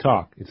can't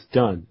talk. It's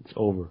done. It's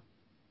over.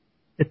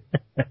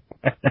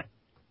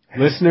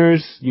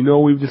 Listeners,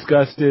 we've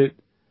discussed it.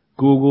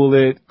 Google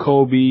it.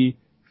 Kobe,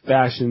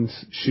 fashion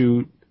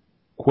shoot,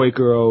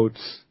 Quaker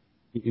Oats.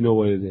 You know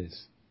what it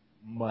is.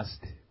 Must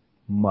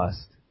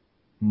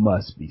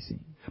be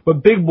seen.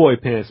 But big boy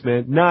pants,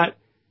 man, not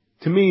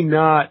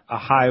a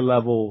high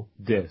level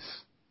diss.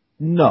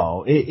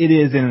 No, it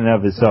is in and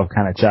of itself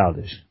kind of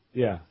childish.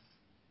 Yeah.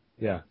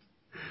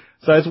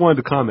 So I just wanted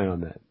to comment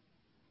on that.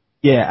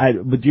 Yeah,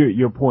 but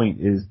your point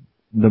is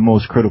the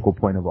most critical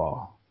point of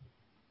all.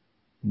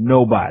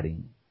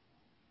 Nobody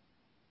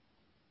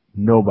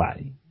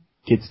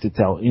gets to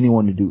tell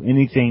anyone to do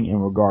anything in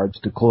regards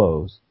to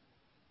clothes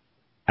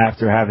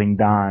after having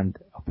donned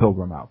a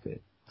pilgrim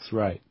outfit. That's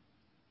right.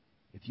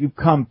 If you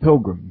come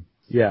pilgrim.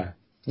 Yeah.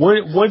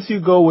 Once you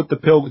go with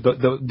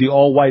the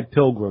all white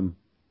pilgrim,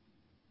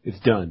 it's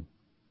done.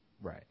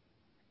 Right.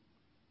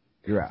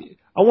 You're out.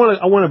 I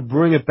want to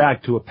bring it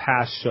back to a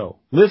past show.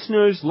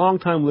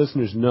 Longtime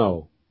listeners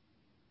know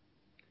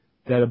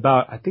that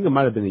I think it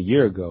might have been a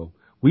year ago,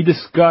 we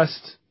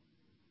discussed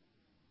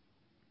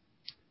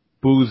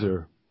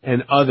Boozer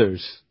and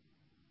others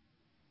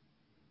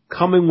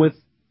coming with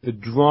the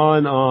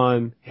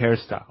drawn-on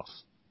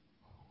hairstyles.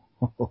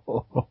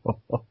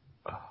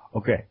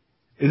 Okay.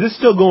 Is this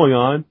still going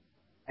on?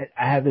 I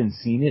haven't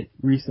seen it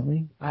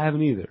recently. I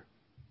haven't either.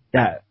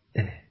 Yeah.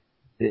 I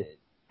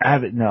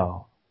haven't,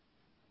 no.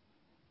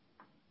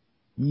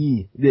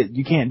 You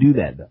can't do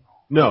that, though.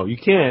 No, you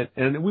can't.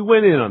 And we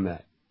went in on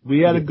that.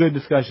 We had a good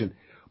discussion.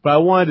 But I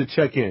wanted to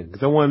check in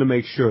because I wanted to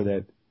make sure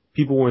that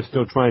people weren't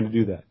still trying to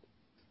do that.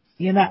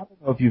 I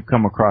don't know if you've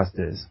come across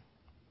this.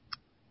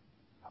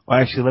 Well,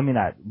 actually, let me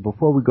not.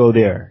 Before we go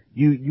there,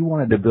 you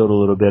wanted to build a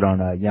little bit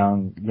on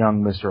young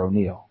Mr.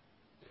 O'Neal.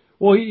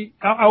 Well,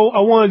 I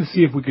wanted to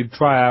see if we could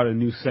try out a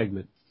new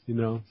segment.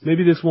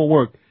 Maybe this won't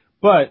work,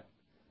 but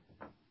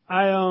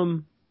I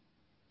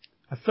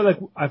feel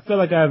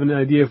like I have an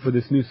idea for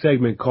this new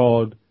segment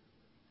called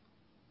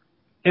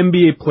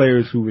NBA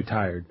players who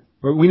retired.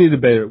 Or we need a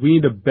better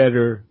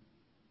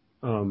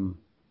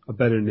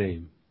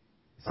name.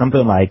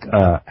 Something like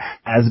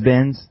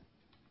has-beens.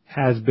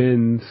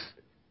 Has-beens.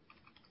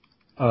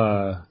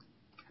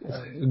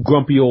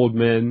 Grumpy old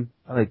men.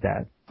 I like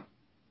that.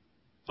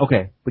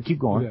 Okay, but keep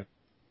going. Okay.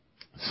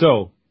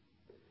 So,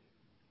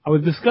 I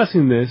was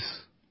discussing this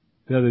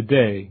the other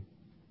day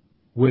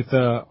with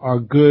our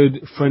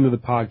good friend of the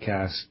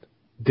podcast,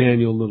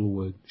 Daniel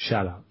Littlewood.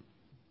 Shout out.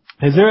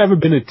 Has there ever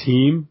been a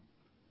team,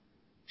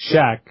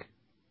 Shaq,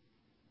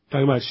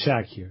 talking about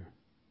Shaq here,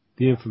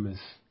 the infamous,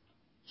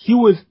 he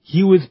was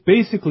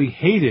basically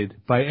hated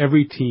by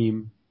every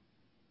team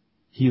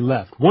he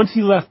left. Once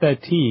he left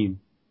that team,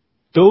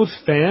 those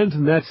fans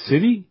in that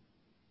city,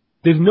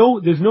 there's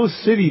no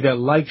city that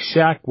likes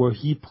Shaq where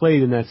he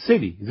played in that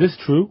city. Is this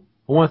true?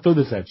 I want to throw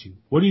this at you.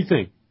 What do you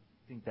think?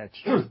 I think that's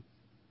true.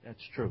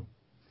 That's true.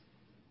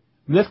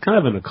 And that's kind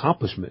of an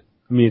accomplishment.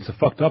 I mean, it's a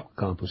fucked up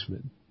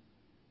accomplishment.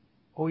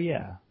 Oh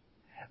yeah.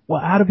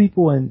 Well, how do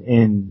people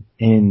in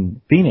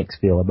Phoenix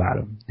feel about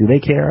him? Do they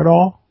care at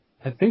all?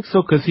 I think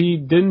so, because he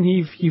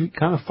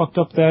kind of fucked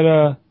up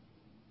that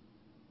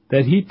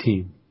Heat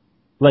team.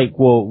 Like,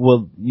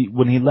 well,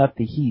 when he left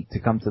the Heat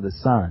to come to the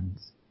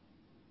Suns,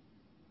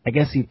 I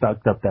guess he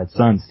fucked up that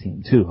Suns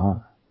team too, huh?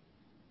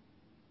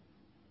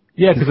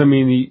 Yeah, because I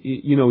mean,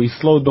 he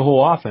slowed the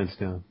whole offense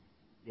down.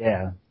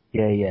 Yeah,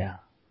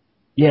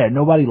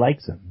 nobody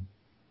likes him.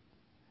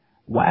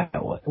 Why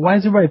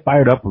is everybody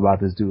fired up about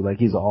this dude? Like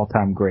he's an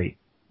all-time great.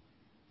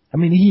 I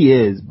mean, he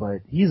is,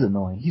 but he's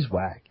annoying. He's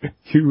whack.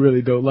 You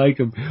really don't like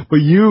him. But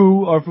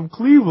you are from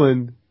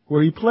Cleveland,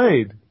 where he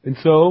played. And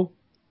so...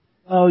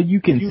 Oh,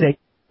 you can say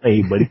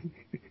play, but...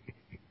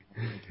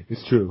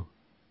 It's true.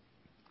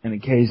 And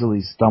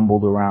occasionally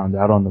stumbled around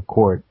out on the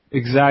court.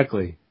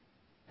 Exactly.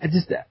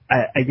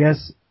 I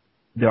guess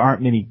there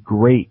aren't many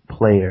great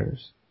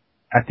players.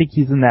 I think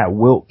he's in that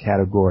Wilt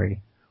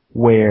category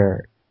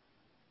where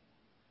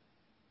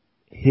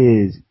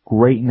his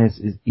greatness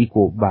is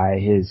equaled by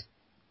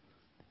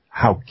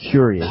how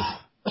curious.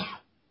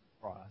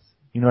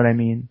 You know what I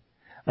mean?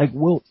 Like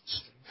Wilt,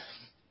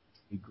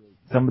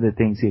 some of the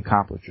things he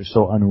accomplished are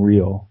so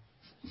unreal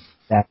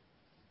that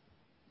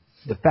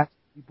the fact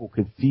that people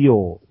could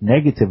feel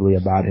negatively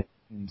about it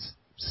is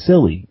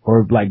silly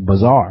or like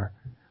bizarre.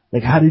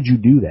 Like, how did you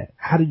do that?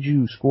 How did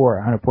you score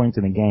 100 points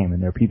in a game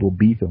and there are people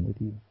beefing with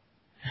you?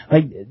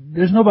 Like,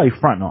 there's nobody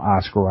fronting on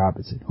Oscar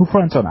Robertson. Who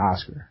fronts on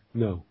Oscar?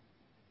 No.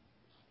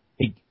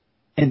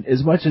 And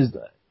as much as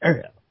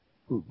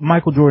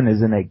Michael Jordan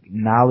is an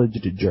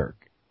acknowledged jerk,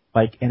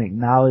 like an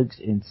acknowledged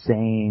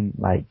insane,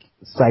 like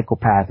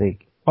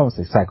psychopathic, I won't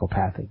say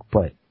psychopathic,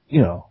 but,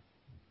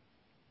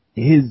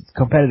 his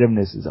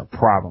competitiveness is a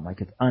problem.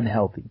 Like, it's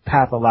unhealthy,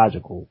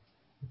 pathological.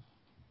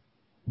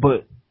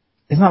 But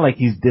it's not like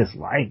he's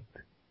disliked.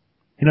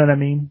 You know what I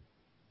mean?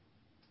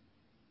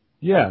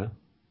 Yeah.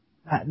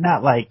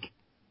 Not like,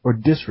 or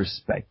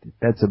disrespected.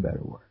 That's a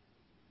better word.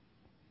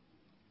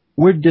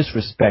 We're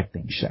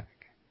disrespecting Shaq.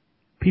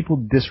 People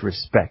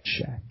disrespect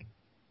Shaq.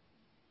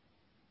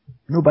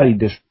 Nobody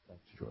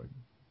disrespects Jordan.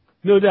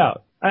 No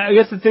doubt. I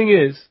guess the thing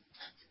is,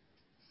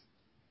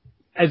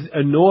 as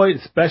annoyed,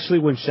 especially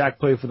when Shaq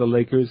played for the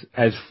Lakers,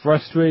 as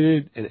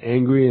frustrated and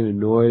angry and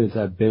annoyed as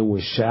I've been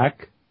with Shaq,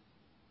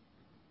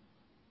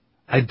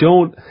 I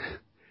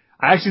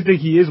actually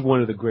think he is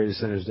one of the greatest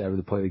centers to ever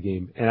to play the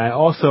game. And I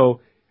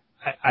also,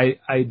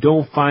 I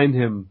don't find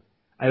him,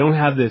 I don't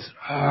have this,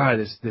 I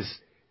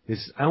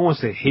don't want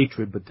to say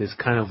hatred, but this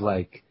kind of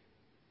like,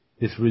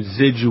 this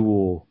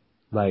residual,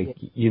 like,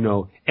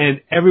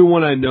 and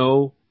everyone I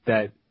know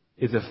that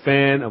is a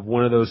fan of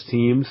one of those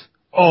teams,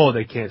 oh,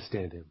 they can't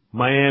stand him.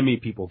 Miami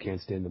people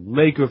can't stand him.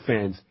 Laker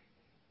fans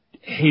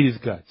hate his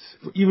guts.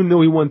 Even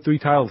though he won 3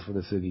 titles for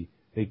the city,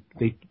 they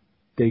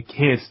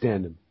can't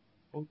stand him.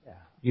 Oh, yeah.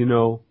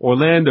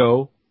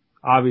 Orlando,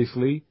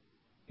 obviously,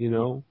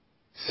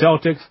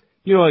 Celtics,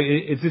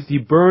 it's just he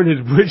burned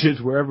his bridges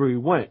wherever he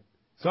went.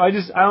 So I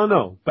don't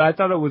know. But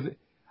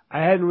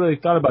I hadn't really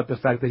thought about the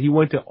fact that he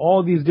went to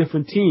all these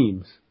different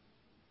teams,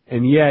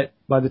 and yet,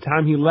 by the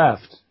time he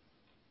left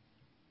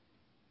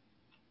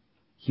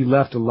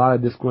a lot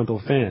of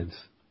disgruntled fans.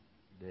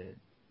 He did.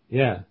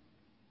 Yeah.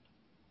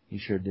 He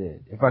sure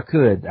did. If I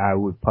could, I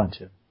would punch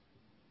him.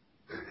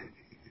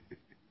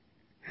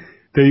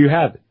 There you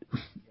have it.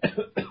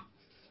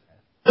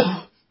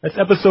 That's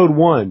episode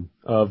 1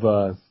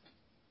 of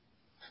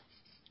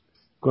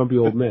Grumpy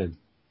Old Men.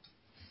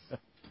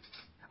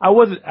 I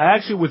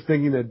actually was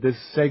thinking that this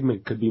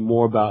segment could be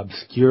more about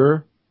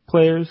obscure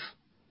players.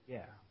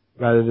 Yeah.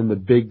 Rather than the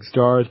big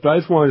stars. But I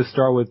just wanted to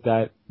start with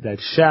that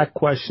Shaq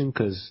question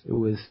because it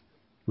was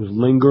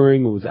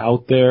lingering, it was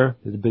out there.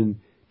 It had been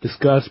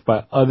discussed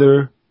by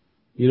other,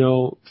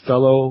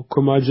 fellow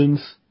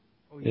curmudgeons.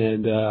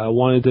 And I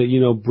wanted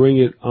to, bring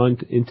it on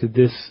into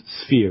this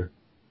sphere.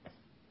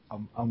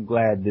 I'm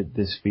glad that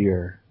this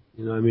sphere.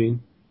 You know what I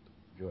mean?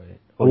 Enjoy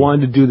it. I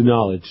wanted to do the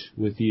knowledge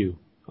with you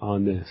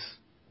on this.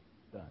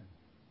 Done.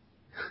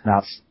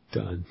 Now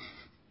done.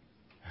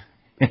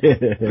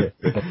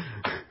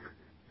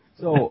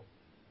 So,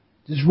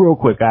 just real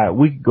quick,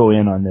 we could go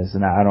in on this,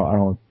 and I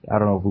don't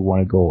know if we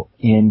want to go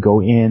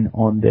in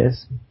on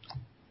this.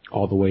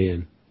 All the way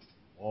in.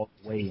 All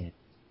the way in.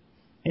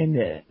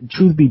 And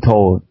truth be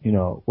told,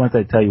 once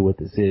I tell you what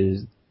this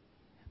is,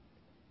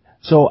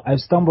 so I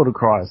stumbled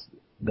across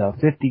the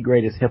 50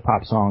 greatest hip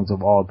hop songs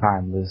of all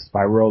time list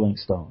by Rolling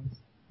Stone.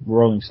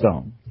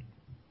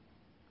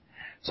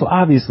 So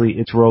obviously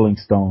it's Rolling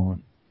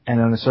Stone, and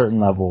on a certain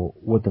level,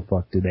 what the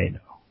fuck do they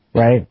know,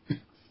 right?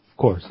 Of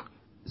course.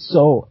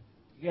 So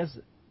I guess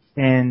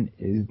 10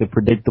 is the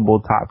predictable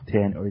top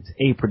 10, or it's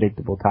a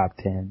predictable top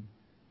 10.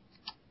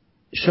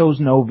 Shows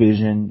no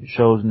vision,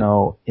 shows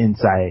no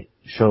insight,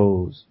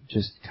 shows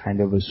just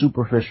kind of a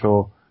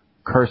superficial,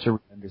 cursory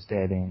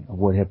understanding of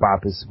what hip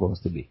hop is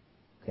supposed to be.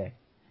 Okay.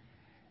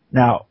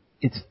 Now,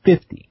 it's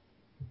 50.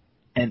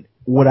 And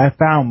what I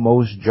found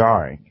most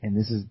jarring, and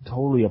this is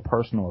totally a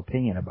personal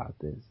opinion about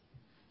this,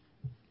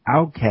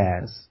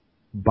 Outkast's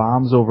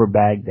Bombs Over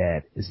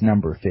Baghdad is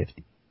number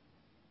 50.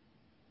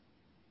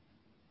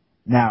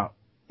 Now,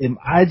 am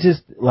I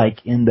just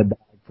in the bag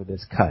for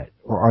this cut,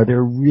 or are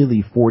there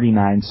really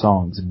 49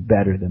 songs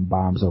better than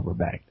Bombs Over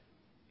Baghdad?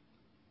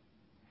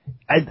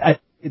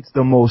 It's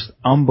the most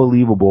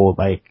unbelievable,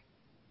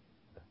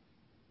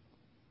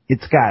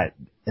 it's got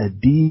a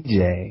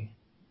DJ,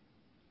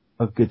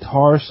 a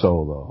guitar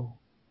solo,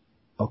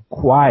 a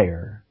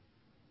choir,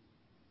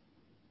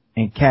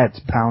 and cats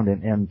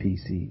pounding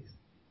MPCs.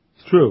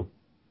 It's true.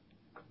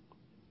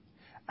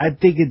 I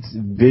think it's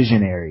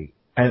visionary.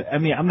 I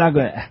mean, I'm not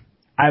gonna,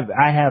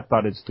 I have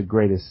thought it's the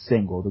greatest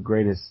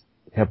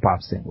hip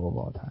hop single of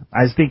all time.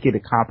 I just think it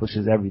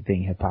accomplishes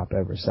everything hip hop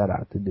ever set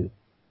out to do.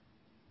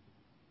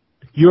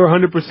 You're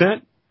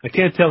 100%? I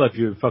can't tell if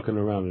you're fucking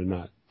around or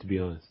not, to be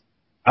honest.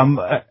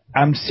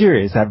 I'm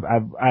serious. I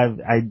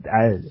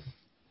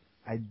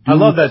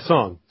love that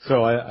song.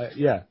 So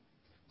yeah.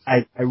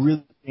 I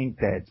really think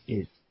that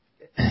it.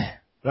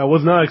 I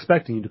was not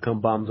expecting you to come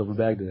Bombs Over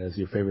Baghdad as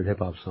your favorite hip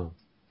hop song,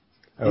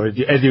 or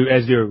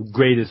as your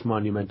greatest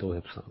monumental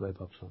hip hop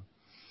song.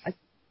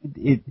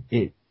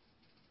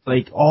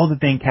 All the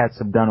thing cats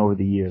have done over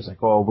the years,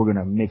 we're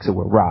gonna mix it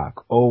with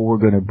rock, we're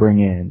gonna bring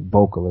in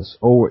vocalists,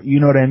 you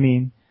know what I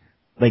mean?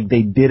 They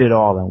did it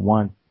all in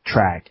one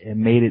track and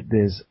made it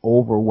this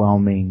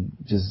overwhelming,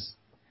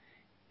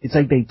 it's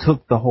like they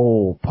took the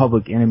whole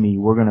Public Enemy,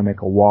 we're gonna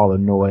make a wall of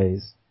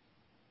noise,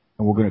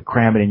 and we're gonna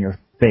cram it in your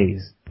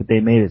face, but they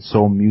made it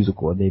so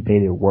musical and they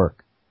made it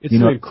work. It's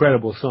an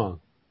incredible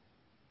song.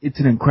 It's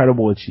an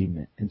incredible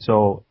achievement. And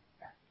so,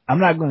 I'm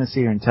not going to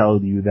sit here and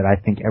tell you that I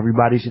think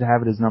everybody should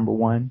have it as number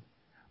one,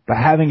 but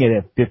having it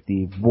at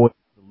 50 voids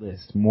the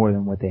list more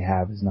than what they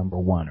have as number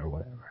one or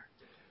whatever.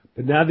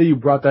 But now that you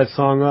brought that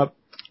song up,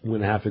 I'm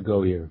going to have to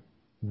go here.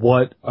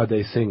 What are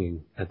they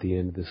singing at the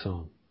end of the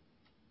song?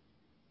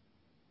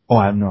 Oh,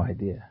 I have no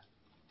idea.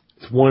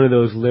 It's one of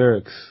those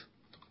lyrics.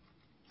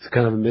 It's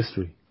kind of a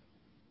mystery.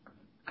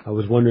 I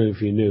was wondering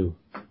if you knew,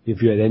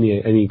 if you had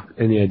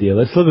any idea.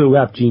 Let's look at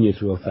Rap Genius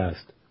real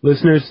fast.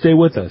 Listeners, stay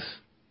with us.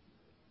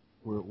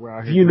 We're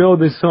out if here. you know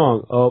this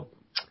song,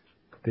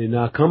 they're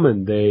not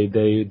coming. They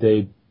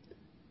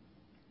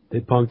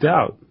punked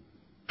out.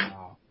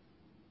 Wow.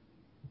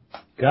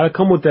 Gotta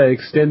come with that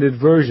extended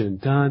version.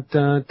 Dun,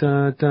 dun,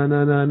 dun, dun,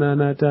 dun, dun, dun,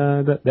 dun,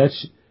 dun, dun.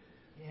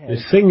 They're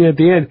singing at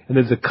the end, and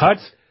there's the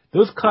cuts.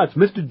 Those cuts,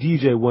 Mr.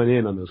 DJ went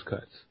in on those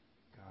cuts.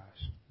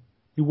 Gosh.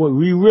 He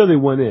really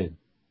went in.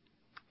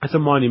 That's a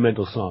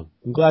monumental song.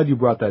 I'm glad you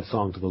brought that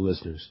song to the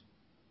listeners.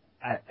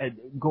 I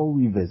go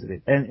revisit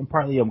it, and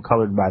partly I'm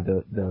colored by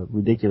the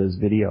ridiculous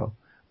video,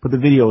 but the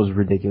video was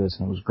ridiculous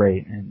and it was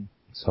great, and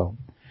so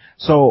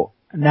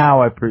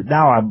now I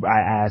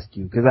ask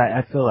you, because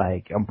I feel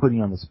like I'm putting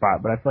you on the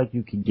spot, but I feel like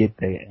you can get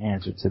the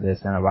answer to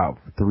this in about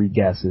 3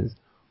 guesses.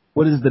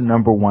 What is the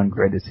number one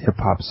greatest hip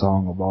hop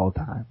song of all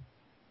time?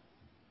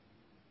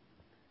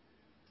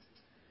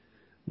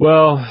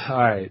 Well,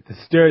 alright,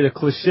 the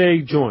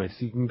cliche joints.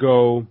 You can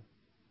go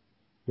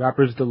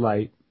Rapper's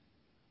Delight.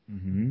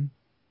 Mm-hmm.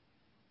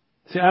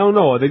 See, I don't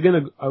know.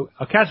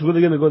 Are cats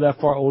really gonna go that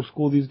far old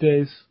school these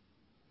days?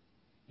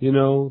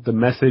 The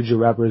message of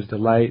Rapper's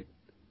Delight.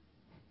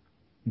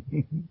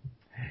 Ding,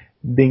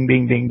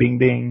 ding, ding, ding,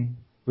 ding.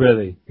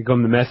 Really? Here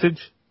come the message?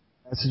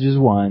 Message is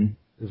 1.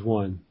 Is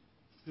 1.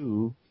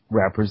 2,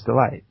 Rapper's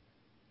Delight.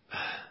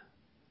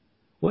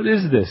 What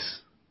is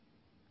this?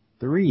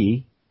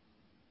 3,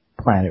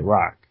 Planet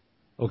Rock.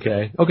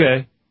 Okay.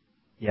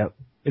 Yep.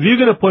 If you're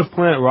gonna put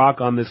Planet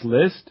Rock on this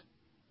list,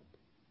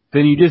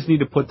 then you just need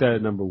to put that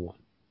at number 1.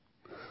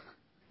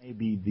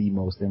 Maybe the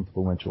most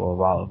influential of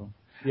all of them.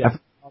 Yeah. I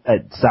thought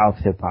that South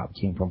hip hop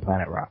came from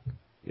Planet Rock.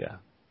 Yeah.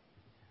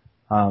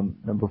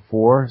 Number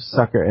 4,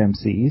 Sucker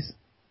MCs.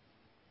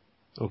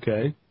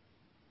 Okay.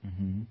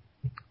 Mm-hmm.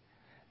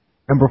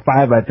 Number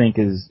 5, I think,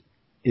 is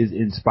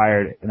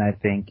inspired, and I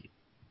think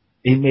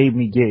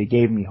it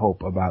gave me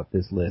hope about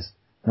this list.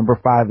 Number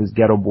 5 is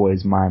Ghetto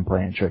Boys' Mind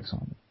Playing Tricks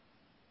on Me.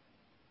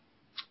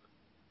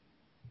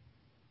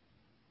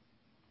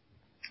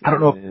 I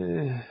don't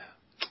know.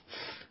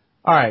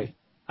 All right.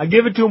 I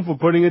give it to him for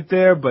putting it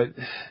there, but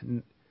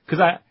because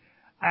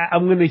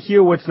I'm going to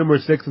hear what's number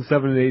 6 and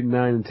 7 and 8 and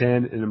 9 and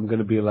 10, and I'm going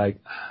to be like,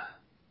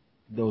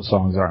 those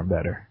songs aren't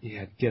better.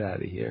 Yeah, get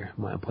out of here.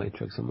 Mind Playing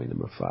Tricks on Me,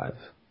 number 5.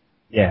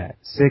 Yeah,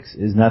 6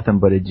 is Nothing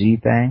But a G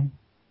Thing.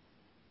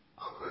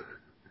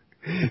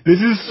 This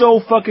is so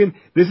fucking.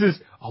 We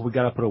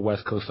gotta put a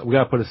West Coast. We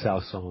gotta put a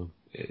South song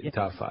in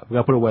top 5. We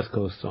gotta put a West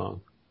Coast song.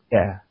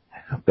 Yeah,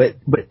 but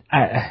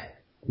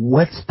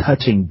what's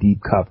touching Deep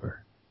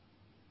Cover?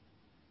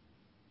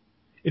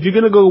 If you're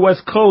gonna go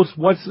West Coast,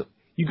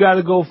 you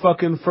gotta go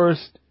fucking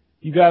first.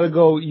 You gotta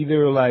go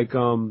either like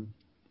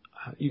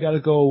you gotta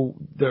go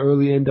the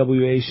early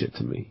NWA shit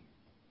to me.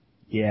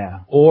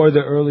 Yeah. Or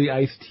the early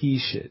Ice-T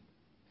shit.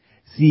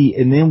 See,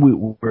 and then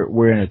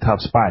we're in a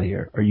tough spot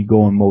here. Are you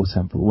going most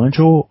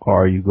influential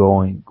or are you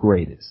going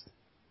greatest?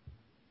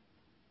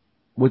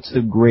 What's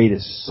the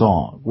greatest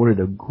song? What are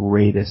the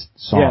greatest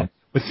songs? Yeah,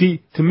 but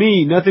see, to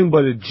me, Nothing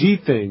But a G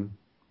Thing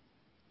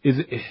is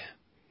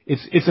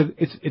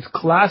it's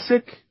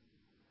classic,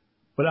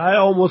 but I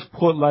almost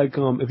put like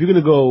if you're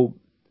gonna go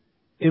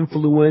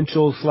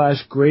influential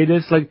 /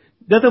 greatest, like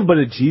Nothing But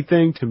a G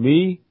Thing to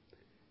me,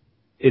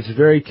 it's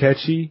very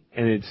catchy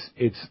and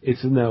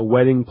it's in the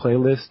wedding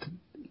playlist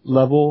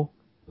level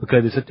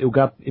because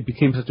it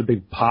became such a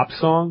big pop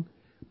song.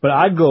 But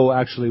I'd go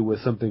actually with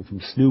something from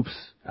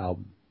Snoop's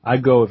album.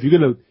 I'd go if you're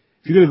gonna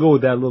go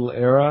with that little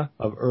era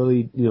of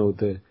early,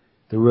 the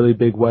really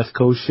big West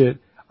Coast shit.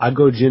 I'd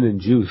go Gin and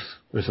Juice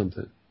or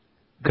something.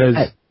 Because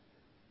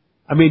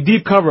I mean,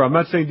 Deep Cover. I'm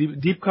not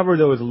saying Deep Cover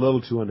though is a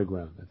little too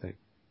underground. I think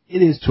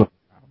it is too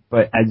underground,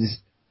 but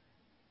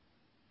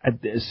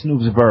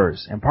Snoop's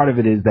verse, and part of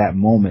it is that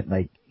moment,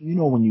 like,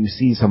 when you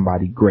see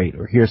somebody great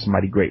or hear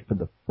somebody great for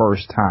the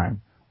first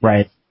time,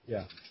 right?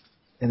 Yeah.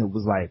 And it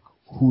was like,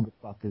 who the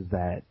fuck is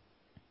that?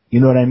 You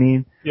know what I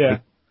mean? Yeah.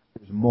 Like,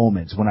 there's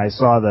moments when I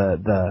saw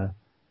the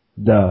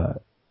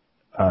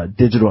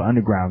Digital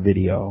Underground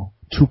video,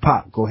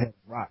 Tupac, Go Ahead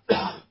and Rock.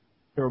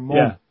 There were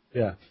moments.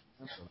 Yeah.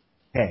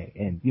 Okay,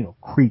 and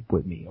creep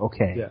with me.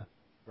 Okay. Yeah.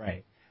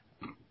 Right.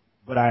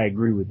 But I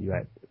agree with you.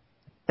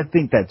 I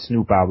think that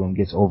Snoop album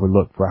gets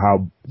overlooked for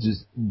how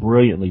just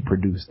brilliantly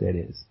produced it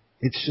is.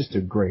 It's just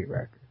a great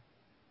record.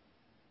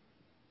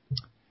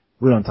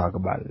 We don't talk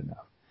about it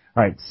enough.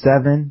 All right,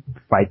 7,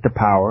 Fight the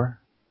Power.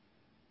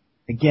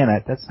 Again,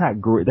 that's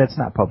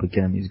not Public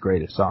Enemy's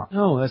greatest song.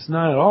 No, that's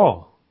not at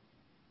all.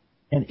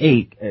 And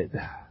 8,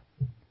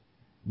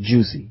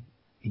 Juicy.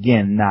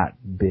 Again, not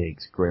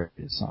Big's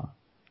greatest song.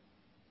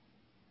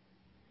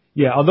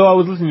 Yeah, although I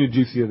was listening to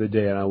Juicy the other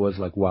day and I was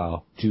like,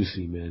 wow,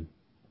 Juicy, man.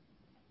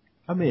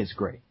 I mean, it's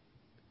great.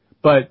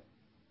 But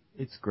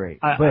it's great.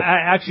 I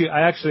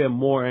actually am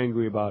more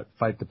angry about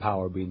Fight the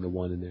Power being the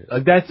one in there.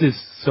 Like, that's just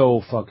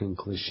so fucking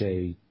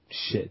cliche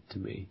shit to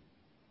me.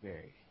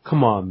 Very.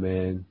 Come on,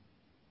 man.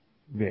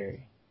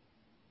 Very.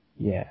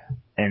 Yeah.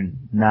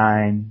 And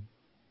 9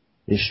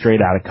 is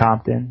Straight Outta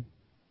Compton.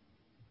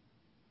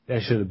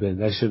 That should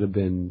have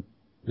been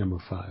number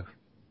 5.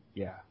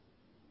 Yeah.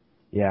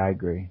 Yeah, I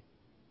agree.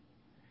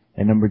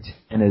 And number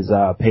 10 is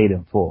Paid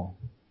in Full.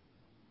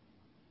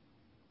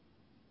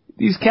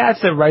 These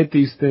cats that write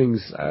these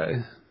things,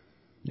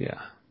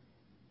 yeah.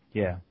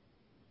 Yeah.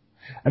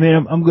 I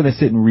mean, I'm going to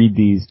sit and read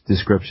these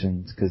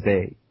descriptions because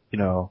they,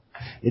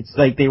 it's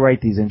like they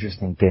write these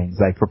interesting things.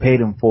 Like for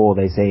Paid in Full,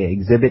 they say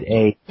Exhibit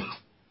A,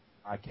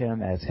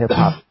 Rakim as hip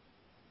hop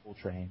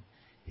train.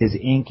 His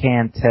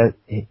incandescent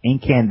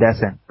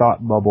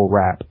thought bubble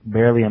rap,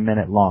 barely a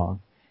minute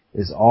long,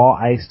 is all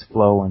iced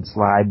flow and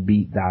slide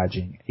beat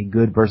dodging, a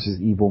good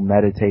versus evil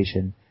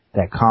meditation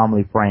that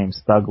calmly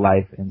frames thug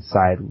life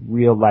inside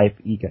real life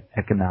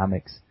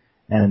economics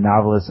and a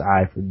novelist's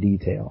eye for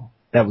detail.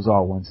 That was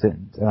all one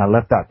sentence, and I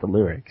left out the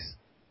lyrics.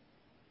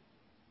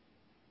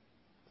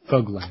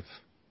 Thug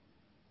life.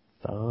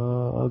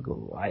 Thug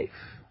life.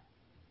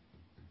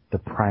 The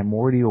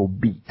primordial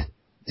beat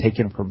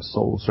taken from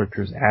Soul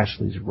Searchers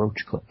Ashley's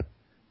Roach clip.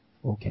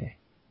 Okay.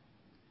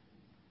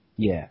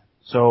 Yeah.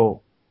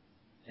 So,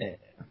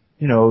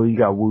 you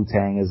got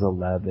Wu-Tang as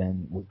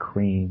 11 with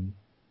Cream.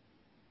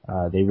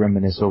 They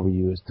Reminisce Over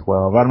You as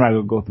 12. I'm not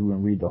going to go through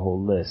and read the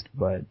whole list,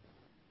 but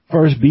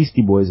first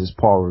Beastie Boys is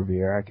Paul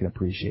Revere. I can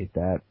appreciate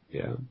that.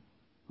 Yeah.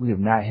 We have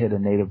not hit a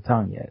native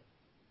tongue yet.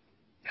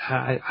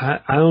 I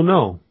don't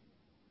know.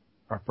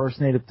 Our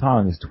first native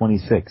tongue is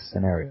 26,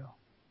 Scenario.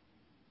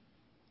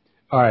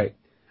 All right.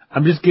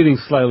 I'm just getting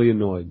slightly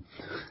annoyed.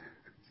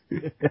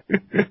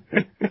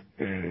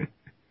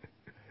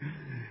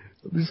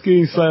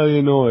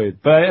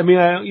 But I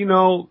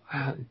mean,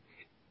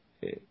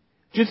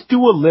 just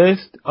do a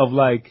list of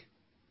like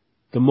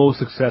the most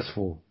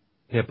successful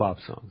hip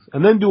hop songs,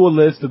 and then do a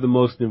list of the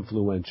most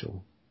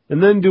influential,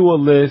 and then do a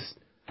list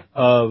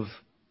of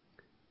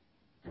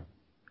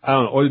I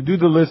don't know, or do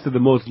the list of the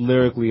most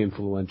lyrically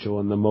influential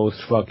and the most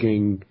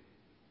fucking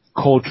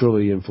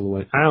culturally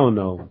influential. I don't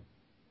know.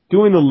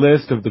 Doing the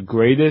list of the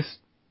greatest,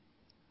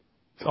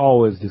 it's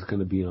always just going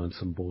to be on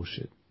some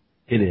bullshit.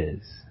 It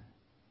is.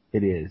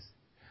 It is.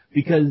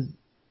 Because,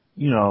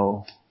 you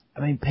know,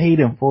 I mean, Paid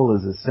in Full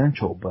is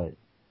essential, but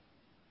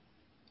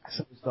I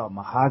always thought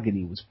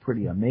Mahogany was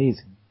pretty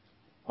amazing.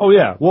 Oh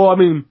yeah. Well, I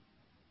mean,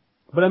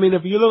 but I mean,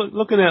 if you're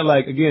looking at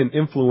like, again,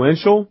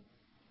 influential,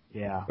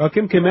 yeah.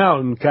 Rakim came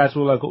out and cats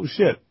were like, oh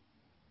shit.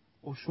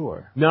 Oh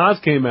sure. Nas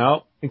came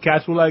out and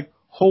cats were like,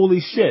 holy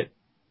shit.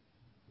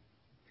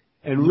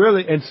 And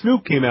really, and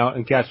Snoop came out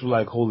and cats were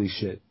like, holy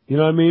shit. You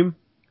know what I mean?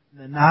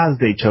 The Nas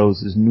they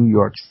chose is New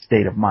York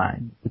State of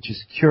Mind, which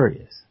is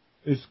curious.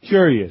 It's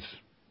curious.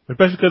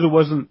 Especially because it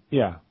wasn't,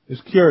 yeah,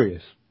 it's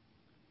curious.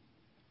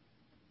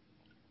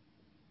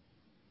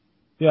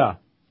 Yeah.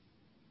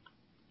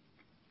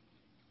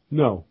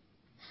 No.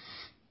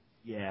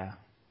 Yeah.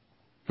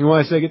 You know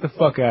why I say get the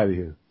fuck out of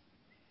here?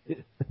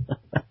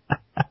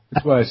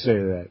 That's why I say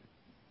that.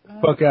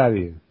 Fuck out of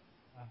here.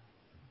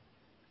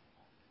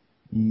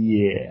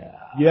 Yeah.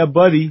 Yeah,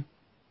 buddy.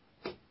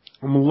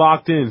 I'm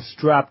locked in,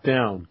 strapped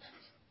down.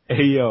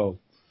 Hey, yo.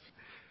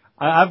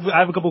 I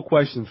have a couple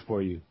questions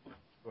for you.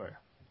 Sure.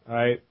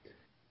 Alright.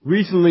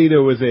 Recently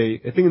there was I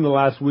think in the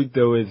last week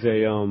there was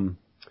an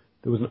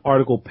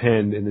article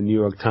penned in the New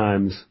York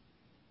Times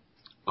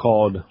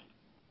called,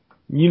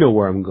 you know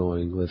where I'm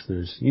going,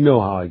 listeners. You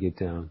know how I get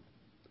down.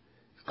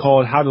 It's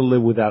called How to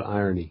Live Without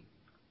Irony.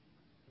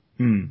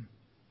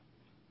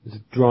 There's a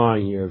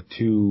drawing here of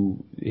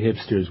two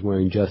hipsters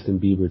wearing Justin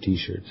Bieber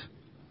t-shirts.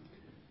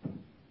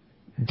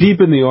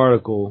 Deep in the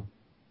article,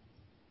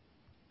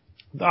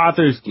 the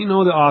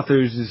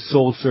author's is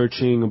soul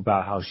searching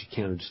about how she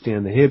can't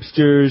understand the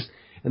hipsters,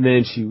 and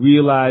then she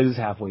realizes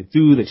halfway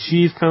through that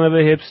she's kind of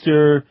a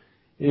hipster.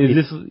 Is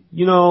this,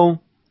 you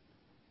know,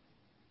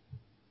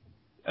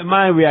 and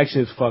my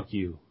reaction is fuck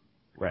you.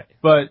 Right.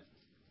 But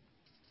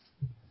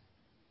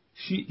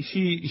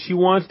she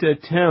wants to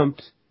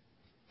attempt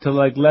to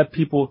like let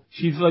people,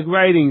 she's like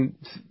writing,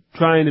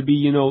 trying to be,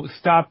 you know,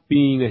 stop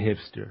being a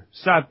hipster.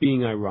 Stop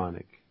being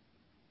ironic.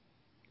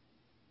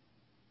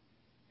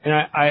 And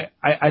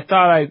I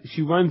thought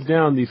she runs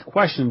down these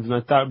questions, and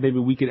I thought maybe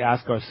we could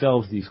ask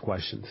ourselves these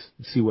questions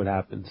and see what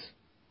happens.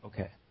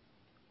 Okay.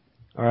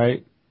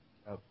 Alright?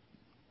 Yep.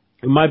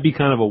 It might be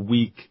kind of a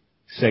weak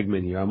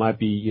segment here. I might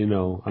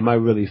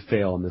really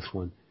fail on this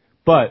one.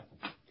 But,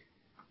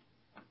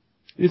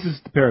 this is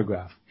the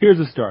paragraph. Here's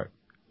the start.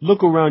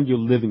 Look around your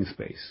living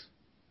space.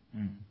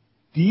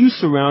 Do you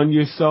surround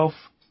yourself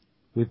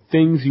with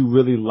things you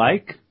really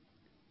like,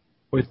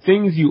 or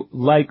things you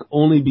like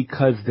only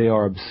because they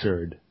are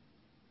absurd?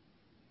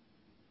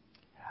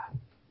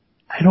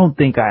 I don't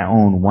think I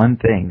own one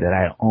thing that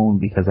I own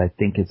because I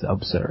think it's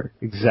absurd.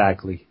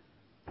 Exactly.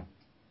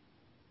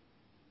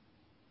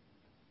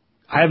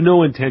 I have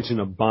no intention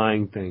of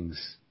buying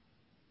things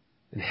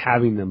and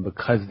having them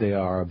because they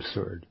are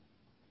absurd.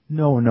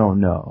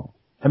 No.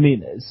 I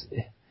mean,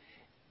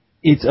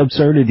 its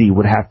absurdity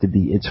would have to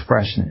be its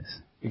freshness.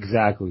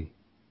 Exactly.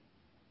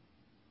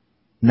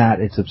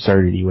 Not its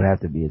absurdity would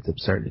have to be its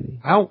absurdity.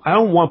 I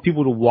don't want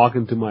people to walk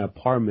into my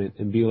apartment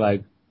and be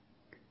like,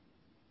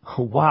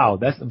 oh, wow,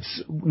 that's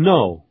absurd.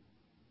 No.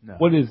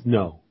 What is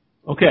no?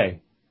 Okay.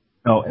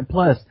 No, and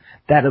plus,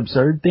 that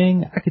absurd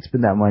thing, I could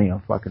spend that money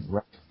on fucking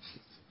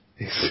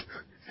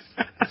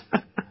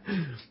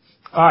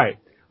Alright.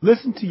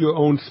 Listen to your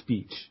own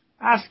speech.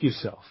 Ask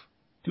yourself,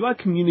 do I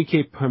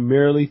communicate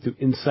primarily through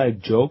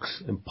inside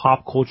jokes and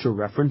pop culture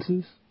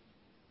references?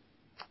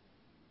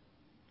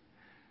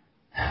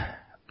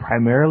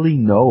 Primarily,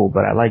 no,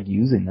 but I like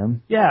using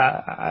them.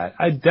 Yeah,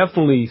 I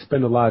definitely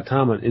spend a lot of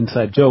time on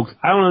inside jokes.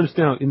 I don't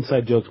understand how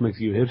inside jokes makes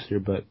you a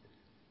hipster, but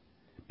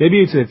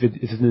maybe it's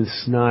in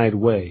a snide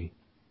way.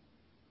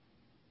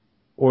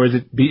 Or is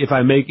it if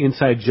I make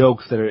inside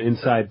jokes that are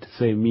inside to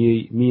say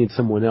me and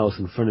someone else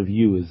in front of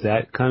you, is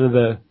that kind of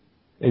the,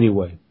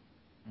 anyway.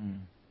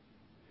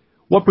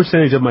 What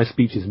percentage of my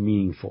speech is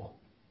meaningful?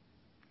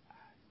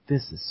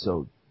 This is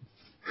so...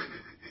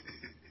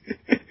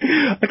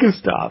 I can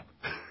stop.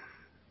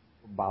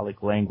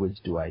 Symbolic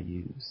language do I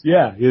use?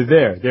 Yeah, you're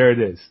there. There it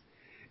is.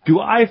 Do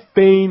I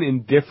feign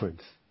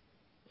indifference?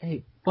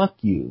 Hey, fuck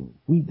you.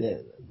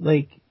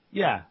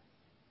 Yeah.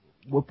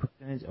 What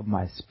percentage of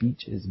my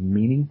speech is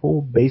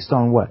meaningful based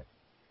on what?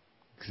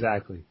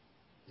 Exactly.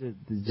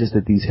 Just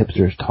that these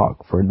hipsters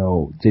talk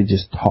they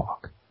just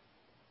talk.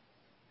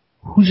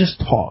 Who just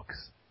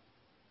talks?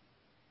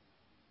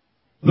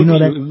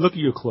 Look at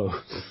your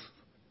clothes.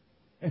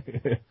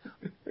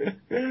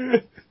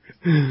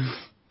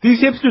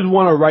 These hipsters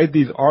want to write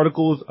these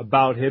articles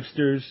about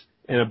hipsters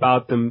and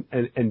about them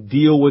and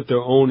deal with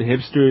their own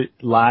hipster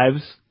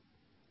lives.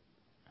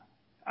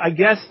 I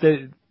guess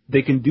that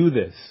they can do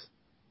this.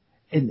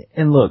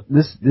 And look,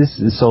 this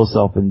is so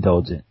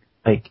self-indulgent.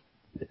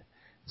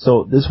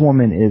 So this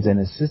woman is an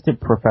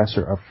assistant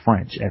professor of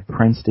French at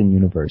Princeton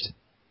University.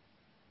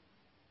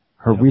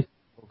 Her research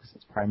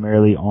focuses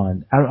primarily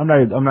on,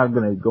 I'm not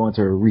going to go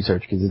into her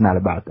research because it's not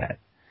about that.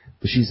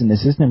 But she's an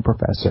assistant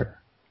professor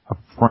of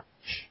French.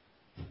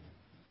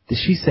 Did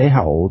she say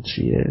how old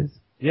she is?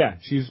 Yeah,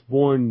 she's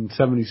born in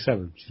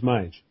 77. She's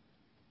my age.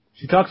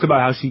 She talks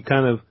about how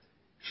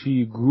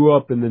she grew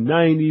up in the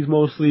 90s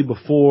mostly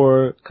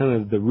before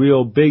kind of the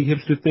real big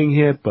hipster thing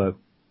hit, but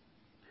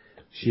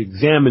she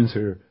examines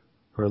her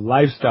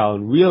lifestyle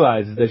and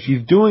realizes that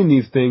she's doing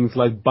these things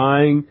like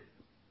buying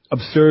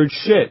absurd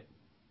shit.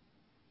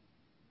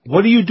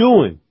 What are you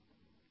doing?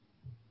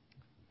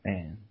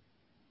 Man.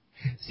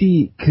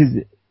 See,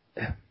 cause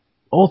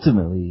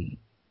ultimately,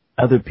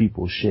 other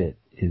people's shit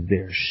is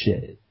their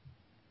shit,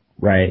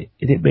 right?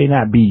 It may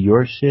not be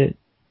your shit,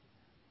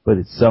 but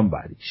it's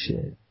somebody's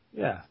shit.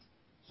 Yeah.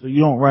 So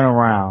you don't run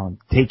around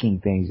taking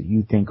things that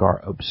you think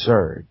are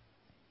absurd.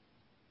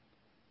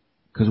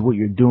 Cause what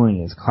you're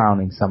doing is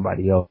clowning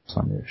somebody else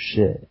on their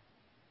shit.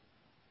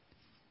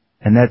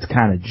 And that's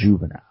kind of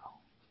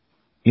juvenile.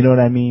 You know what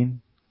I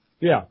mean?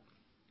 Yeah.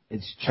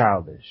 It's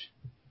childish.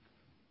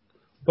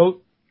 But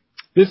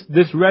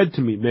this read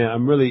to me,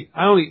 man, maybe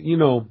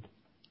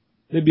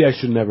I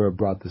should never have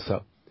brought this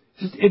up.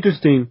 It's just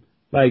interesting,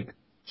 like,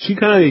 she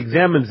kind of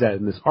examines that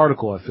in this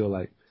article, I feel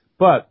like.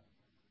 But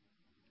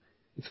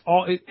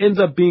it ends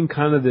up being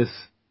kind of this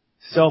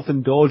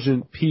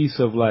self-indulgent piece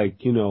of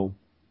like,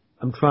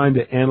 I'm trying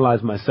to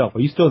analyze myself. Are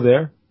you still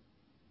there?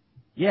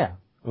 Yeah.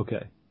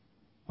 Okay.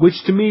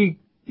 Which to me,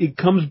 it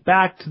comes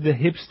back to the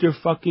hipster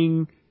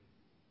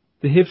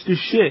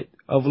shit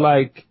of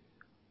like,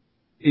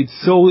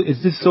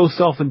 it's just so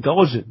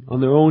self-indulgent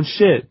on their own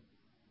shit.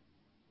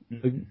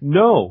 Like,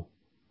 no.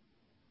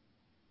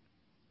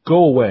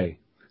 Go away.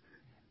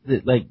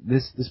 Like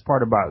this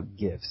part about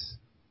gifts.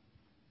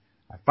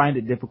 I find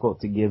it difficult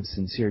to give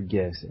sincere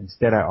gifts.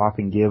 Instead, I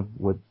often give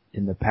what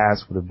in the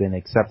past would have been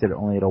accepted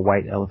only at a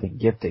white elephant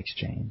gift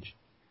exchange.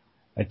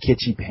 A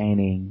kitschy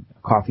painting,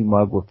 a coffee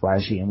mug with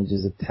flashy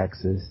images of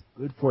Texas.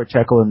 Good for a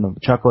chuckle in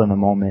the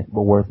moment,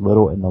 but worth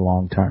little in the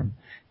long term.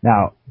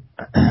 Now,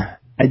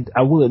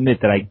 I will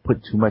admit that I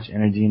put too much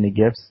energy into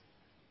gifts.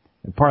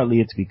 And partly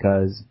it's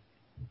because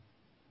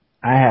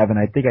and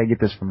I think I get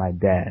this from my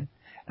dad,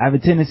 I have a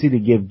tendency to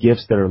give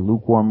gifts that are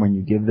lukewarm when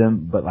you give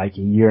them, but like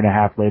a year and a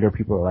half later,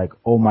 people are like,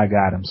 oh my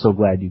God, I'm so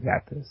glad you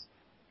got this.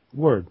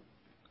 Word.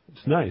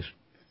 It's nice.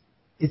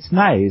 It's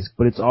nice,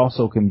 but it's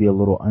also can be a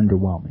little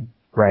underwhelming,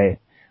 right?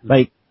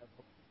 Like,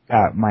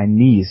 my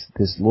niece,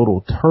 this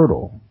little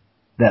turtle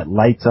that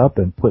lights up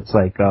and puts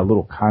like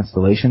little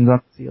constellations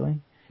on the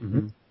ceiling.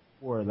 Mm-hmm.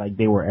 Or like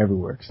they were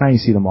everywhere. Cause now you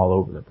see them all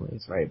over the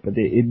place, right? But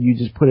you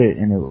just put it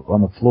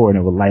on the floor and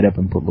it would light up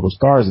and put little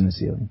stars in the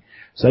ceiling.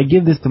 So I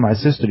give this to my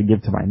sister to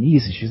give to my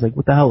niece and she's like,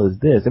 what the hell is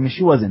this? I mean,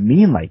 she wasn't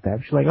mean like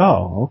that. She's like,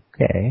 oh,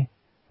 okay.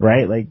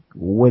 Right? Like,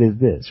 what is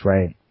this?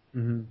 Right?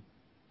 Mm-hmm.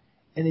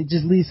 And it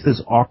just leads to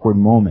this awkward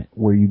moment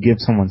where you give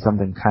someone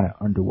something kind of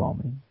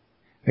underwhelming.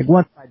 Like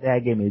once my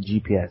dad gave me a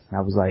GPS and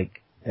I was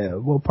like,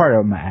 part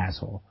of my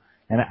asshole.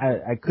 And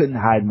I couldn't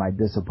hide my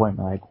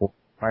disappointment. Like, well,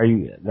 why are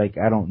you, like,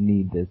 I don't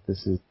need this.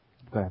 This is,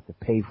 I'm going to have to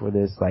pay for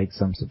this, like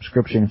some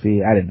subscription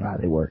fee. I didn't know how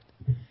they worked.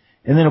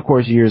 And then of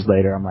course years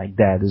later, I'm like,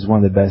 Dad, this is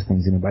one of the best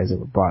things anybody's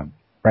ever bought me.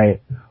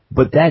 Right?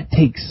 But that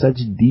takes such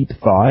deep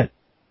thought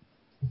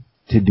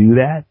to do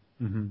that.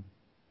 Mm-hmm.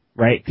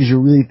 Right? Cause you're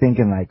really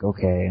thinking like,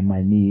 okay, and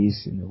my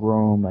niece in the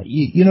room, like,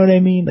 you know what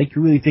I mean? Like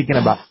you're really thinking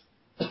about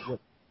what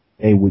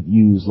they would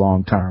use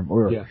long term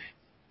or, yeah.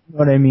 You know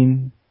what I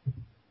mean?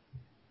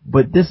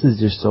 But this is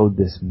just so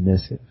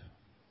dismissive.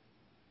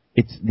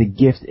 It's the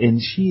gift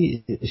and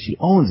she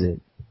owns it.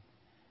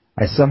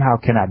 I somehow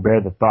cannot bear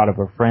the thought of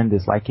a friend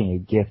disliking a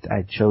gift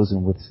I'd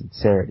chosen with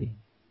sincerity.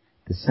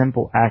 The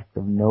simple act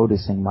of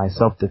noticing my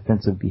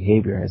self-defensive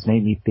behavior has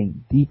made me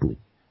think deeply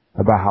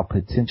about how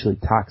potentially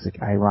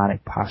toxic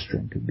ironic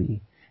posturing could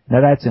be.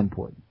 Now that's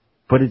important,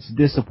 but it's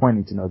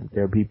disappointing to know that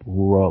there are people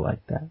who roll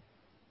like that.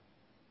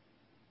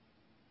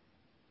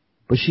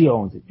 But she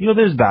owns it. You know,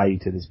 there's value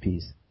to this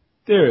piece.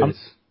 There is.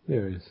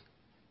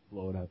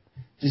 Blow it up.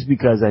 Just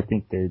because I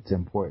think that it's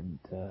important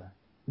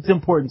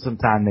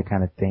sometime to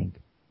kind of think.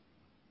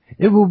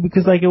 It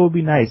would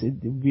be nice. It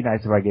would be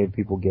nice if I gave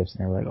people gifts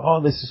and they were like,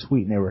 oh, this is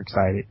sweet, and they were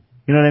excited.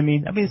 You know what I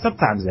mean? I mean,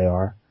 sometimes they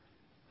are.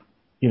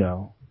 You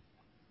know.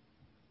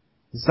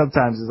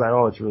 Sometimes it's like,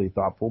 oh, it's really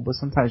thoughtful, but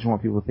sometimes you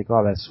want people to think,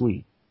 oh, that's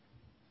sweet.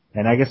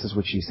 And I guess that's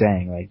what she's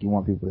saying. Like, you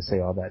want people to say,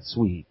 oh, that's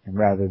sweet. And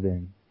rather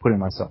than putting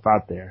myself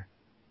out there,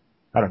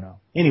 I don't know.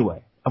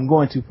 Anyway, I'm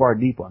going too far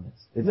deep on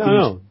this.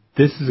 No.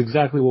 This is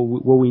exactly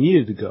where we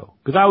needed to go.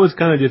 Because I was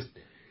kind of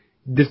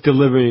just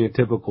delivering a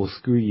typical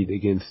screed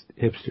against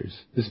hipsters.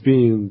 Just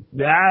being,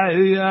 you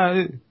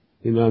know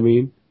what I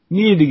mean?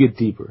 Needed to get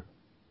deeper.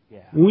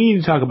 Yeah. We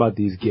need to talk about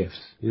these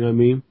gifts. You know what I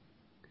mean?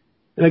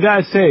 And I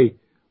gotta say,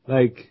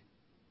 like,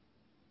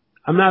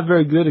 I'm not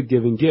very good at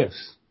giving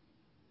gifts.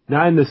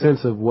 Not in the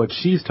sense of what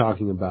she's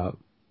talking about,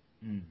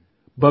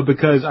 but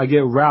because I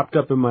get wrapped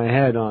up in my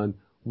head on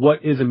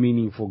what is a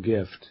meaningful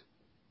gift.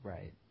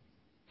 Right.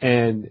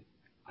 And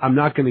I'm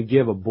not going to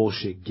give a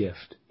bullshit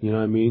gift. You know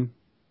what I mean?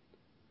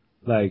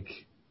 Like,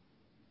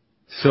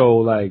 So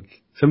like,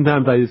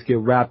 sometimes I just get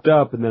wrapped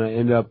up and then I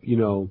end up,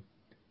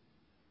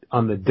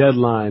 on the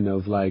deadline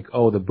of like,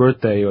 oh, the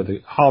birthday or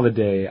the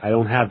holiday, I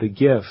don't have the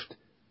gift,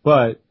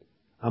 but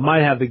I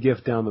might have the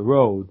gift down the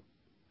road.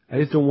 I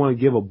just don't want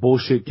to give a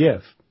bullshit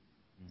gift,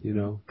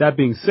 That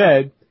being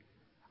said,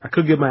 I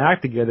could get my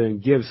act together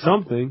and give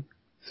something,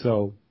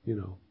 so,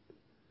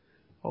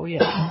 Oh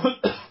yeah.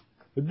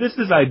 But this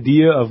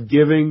idea of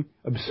giving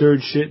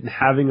absurd shit and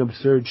having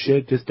absurd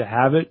shit just to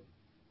have it,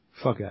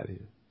 fuck out of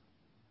here.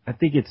 I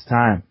think it's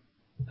time.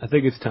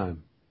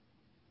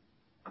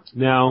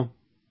 Now,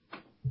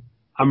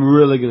 I'm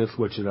really gonna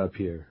switch it up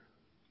here.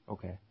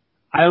 Okay.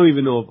 I don't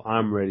even know if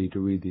I'm ready to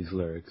read these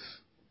lyrics.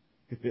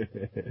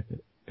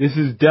 This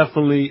is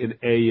definitely an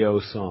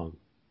Ayo song.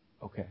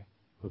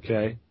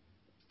 Okay?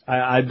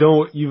 I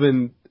don't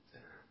even...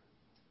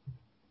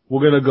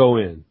 We're gonna go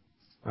in.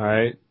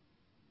 Alright?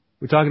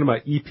 We're talking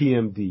about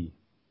EPMD.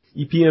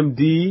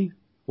 EPMD...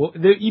 Well,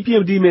 the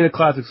EPMD made a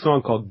classic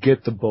song called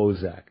Get the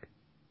Bozak.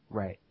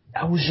 Right.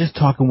 I was just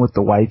talking with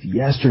the wife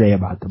yesterday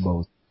about the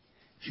Bozak.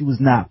 She was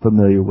not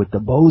familiar with the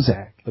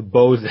Bozak. The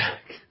Bozak.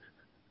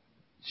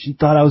 She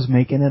thought I was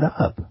making it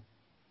up.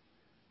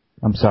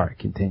 I'm sorry,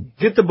 continue.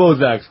 Get the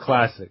Bozak's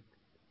classic.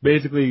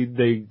 Basically,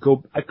 they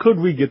go... I could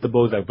read Get the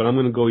Bozak, but I'm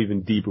going to go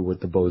even deeper with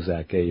the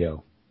Bozak,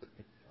 Ayo.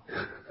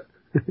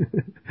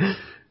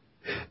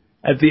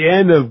 At the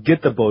end of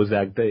Get the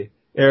Bozak,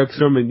 Eric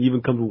Sermon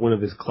even comes with one of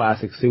his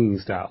classic singing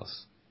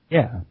styles.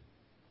 Yeah.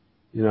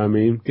 You know what I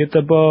mean? Get the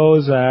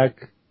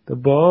Bozak,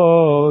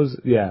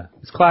 Yeah,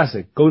 it's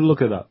classic. Go look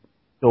it up.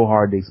 So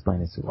hard to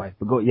explain it to wife,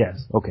 but go,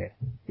 yes, okay,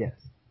 yes.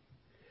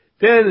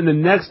 Then in the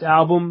next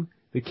album,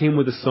 they came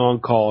with a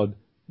song called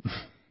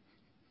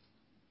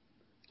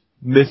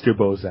Mr.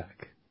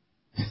 Bozak.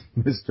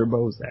 Mr.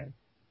 Bozak.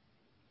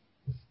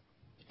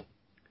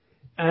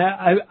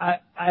 I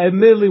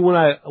admittedly, when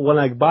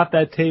I bought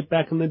that tape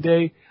back in the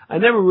day, I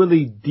never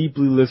really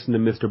deeply listened to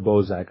Mr.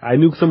 Bozak. I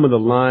knew some of the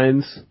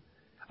lines.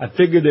 I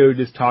figured they were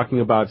just talking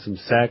about some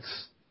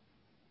sex.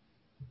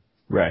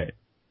 Right.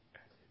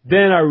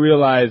 Then I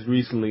realized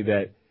recently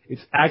that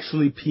it's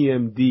actually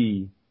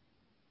PMD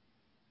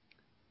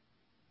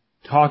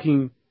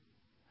talking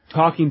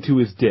to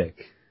his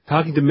dick,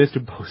 talking to Mr.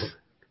 Bozak.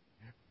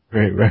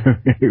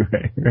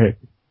 Right.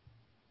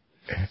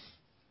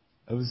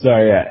 I'm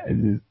sorry,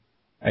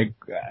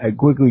 I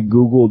quickly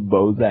Googled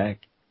Bozak.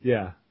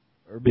 Yeah.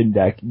 Urban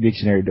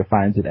Dictionary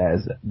defines it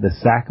as the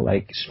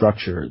sack-like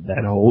structure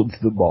that holds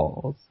the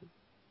balls.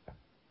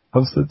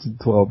 I'm such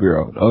a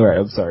 12-year-old. All right,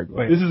 I'm sorry. Go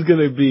ahead. This is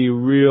going to be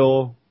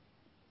real.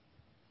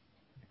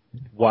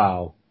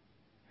 Wow.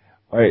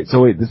 All right,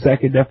 so wait, the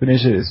second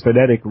definition is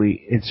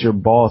phonetically, it's your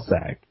ball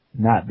sack,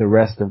 not the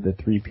rest of the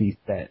three-piece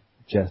set,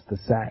 just the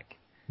sack.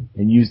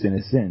 And used in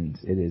a sentence,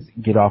 it is,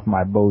 get off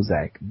my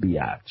Bozak,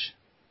 biatch.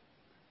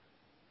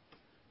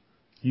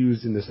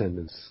 Used in a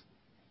sentence.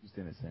 Used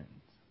in a sentence.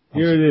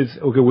 Here it is.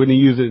 Okay, we're going to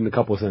use it in a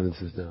couple of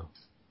sentences now.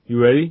 You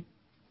ready?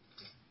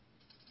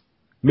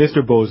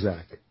 Mr.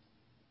 Bozak.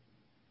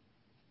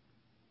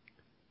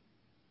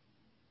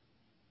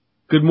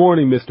 Good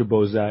morning, Mr.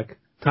 Bozak.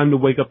 Time to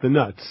wake up the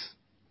nuts.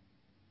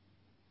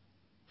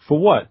 For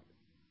what?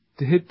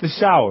 To hit the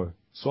shower,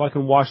 so I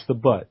can wash the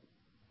butt.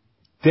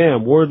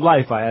 Damn, word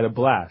life, I had a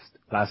blast.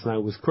 Last night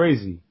was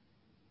crazy.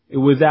 It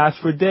was ass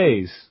for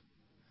days.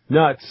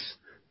 Nuts.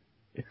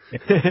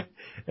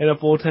 And a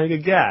full tank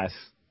of gas.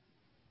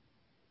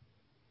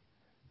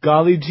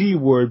 Golly gee,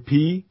 word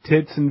P,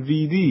 tits and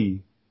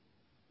VD.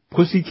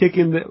 Pussy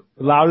kicking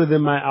louder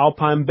than my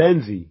Alpine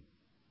Benzie.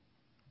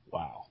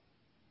 Wow.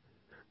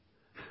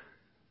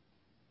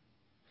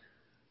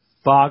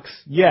 Fox,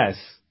 yes.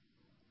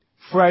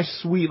 Fresh,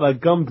 sweet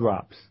like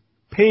gumdrops.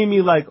 Pay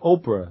me like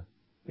Oprah.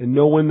 And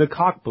know when the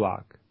cock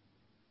block.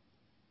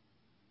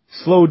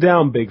 Slow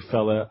down, big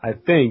fella. I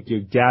think you're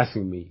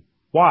gassing me.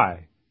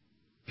 Why?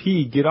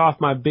 P, get off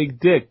my big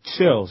dick.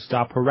 Chill.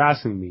 Stop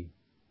harassing me.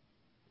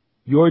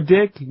 Your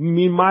dick? You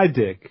mean my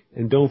dick.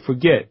 And don't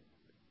forget.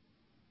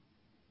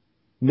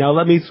 Now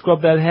let me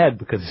scrub that head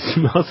because it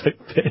smells like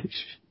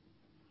fish.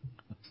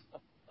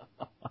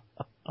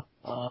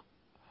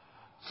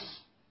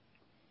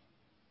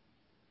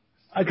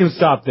 I can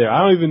stop there.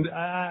 I don't even,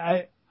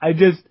 I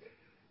just,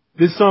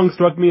 this song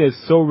struck me as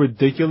so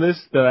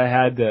ridiculous that I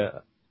had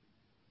to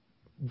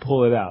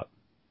pull it out.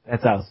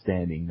 That's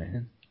outstanding,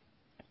 man.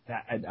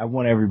 I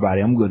want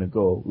everybody, I'm going to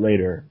go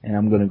later, and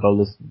I'm going to go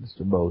listen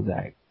to Mr.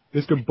 Bozak.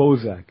 Mr.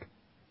 Bozak.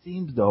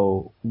 Seems,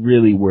 though,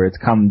 really where it's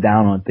come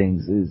down on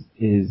things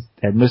is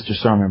that Mr.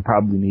 Sermon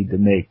probably need to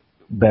make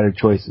better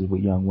choices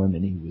with young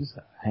women he was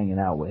hanging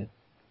out with.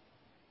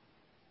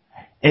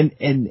 And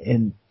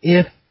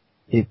if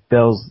it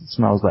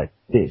smells like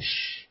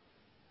fish,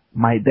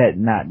 might that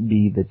not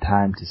be the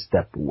time to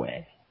step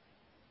away?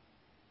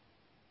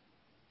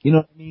 You know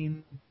what I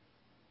mean?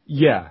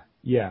 Yeah.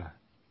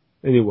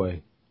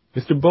 Anyway,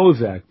 Mr.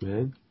 Bozak,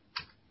 man.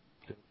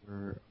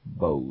 Mr.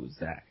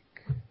 Bozak.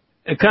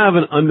 A kind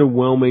of an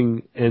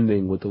underwhelming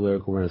ending with the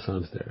lyrical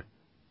renaissance there.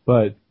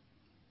 But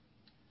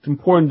it's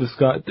important to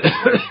discuss,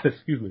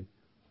 excuse me.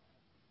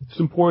 it's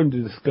important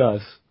to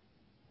discuss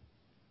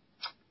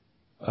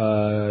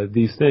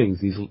these things,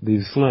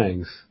 these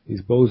slangs,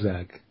 these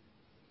Bozak.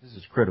 This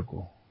is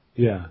critical.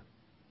 Yeah.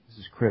 This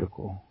is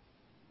critical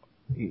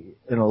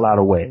in a lot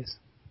of ways.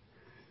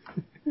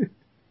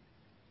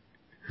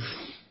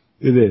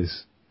 It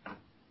is.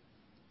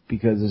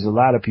 Because there's a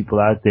lot of people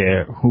out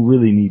there who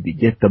really need to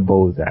get the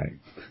Bozak.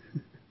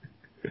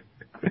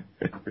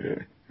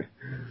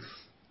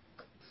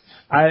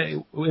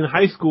 In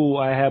high school,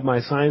 I had my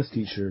science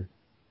teacher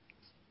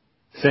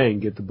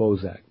saying, "Get the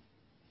Bozak."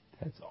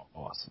 That's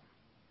awesome.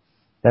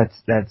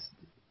 That's.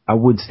 I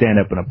would stand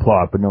up and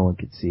applaud, but no one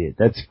could see it.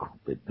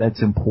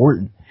 That's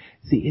important.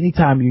 See,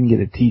 anytime you can get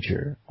a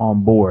teacher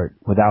on board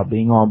without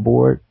being on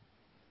board,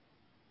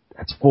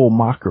 that's full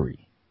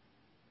mockery.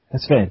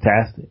 That's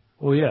fantastic.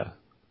 Oh yeah.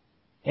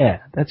 Yeah,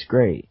 that's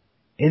great.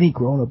 Any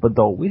grown-up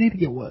adult, we need to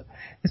get what?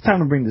 It's time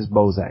to bring this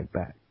Bozak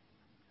back.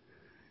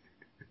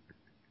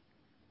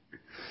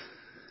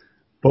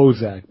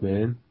 Bozak,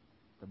 man.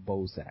 The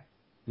Bozak.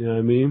 You know what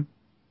I mean?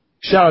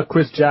 Shout out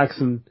Chris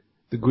Jackson,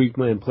 the Greek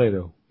man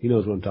Plato. He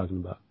knows what I'm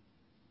talking about.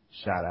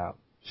 Shout out.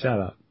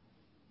 Shout out.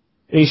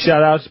 Any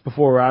shout outs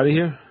before we're out of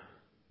here?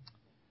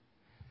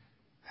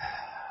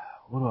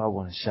 What do I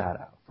want to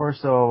shout out?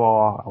 First of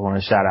all, I want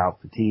to shout out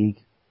fatigue.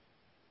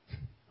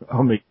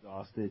 I'm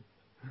exhausted.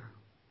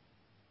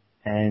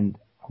 And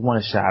I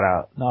want to shout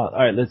out,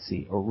 alright, let's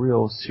see, a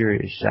real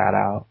serious shout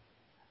out.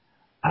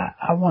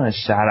 I want to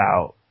shout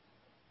out,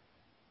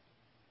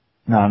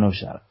 no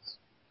shout outs.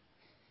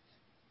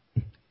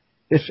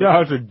 Shout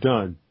outs are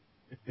done.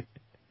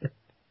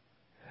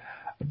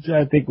 I'm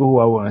trying to think of who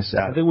I want to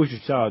shout out. I think we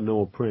should shout out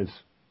Noah Prince,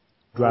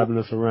 driving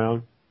us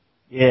around.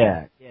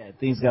 Yeah,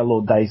 things got a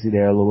little dicey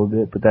there a little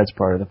bit, but that's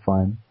part of the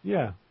fun.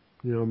 Yeah,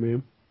 you know what I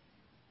mean?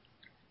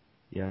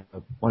 Yeah,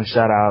 I want to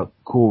shout out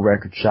Cool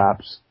Record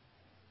Shops.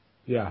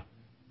 Yeah.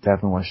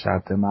 Definitely want to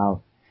shout them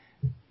out.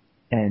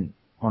 And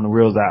on the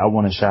real side, I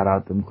want to shout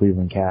out them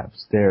Cleveland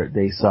Caps.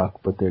 They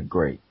suck, but they're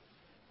great.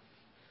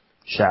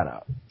 Shout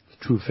out.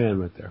 True fan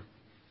right there.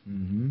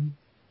 Mm-hmm.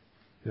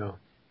 Yeah.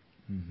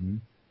 Mm-hmm.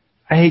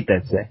 I hate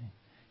that saying.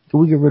 Can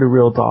we get rid of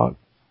real talk?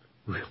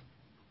 Real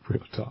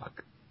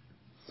talk.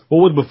 What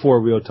was before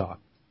real talk?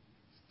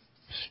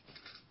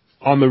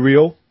 On the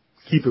real,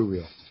 keep it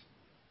real.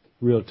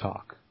 Real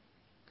talk.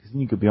 Because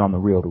then you could be on the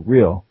real to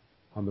real.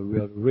 On the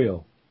real to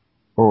real.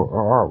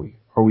 Or are we?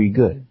 Are we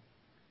good?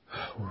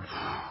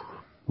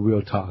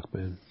 Real talk,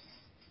 man.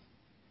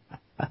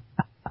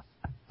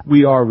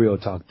 We are real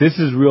talk. This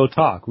is real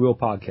talk, real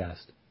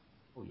podcast.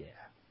 Oh yeah.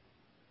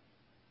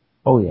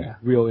 Oh yeah.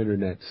 Real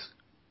internets.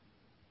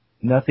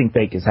 Nothing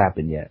fake has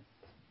happened yet.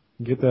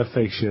 Get that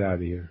fake shit out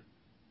of here.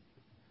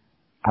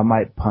 I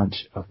might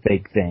punch a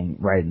fake thing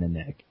right in the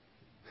neck.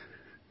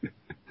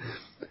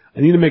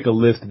 I need to make a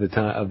list of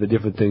the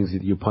different things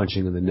that you're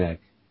punching in the neck.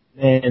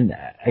 And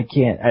I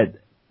can't.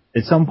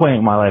 At some point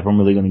in my life, I'm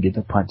really going to get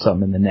to punch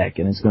something in the neck,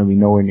 and it's going to be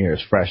nowhere near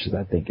as fresh as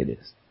I think it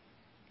is.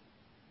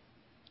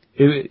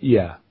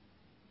 Yeah.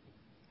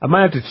 I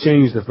might have to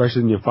change the Fresher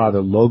Than Your Father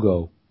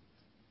logo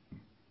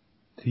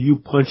to you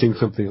punching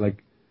something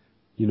like,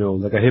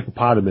 like a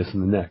hippopotamus in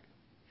the neck.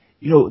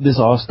 This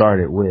all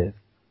started with,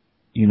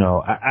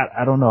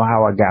 I don't know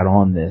how I got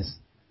on this,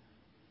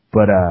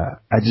 but I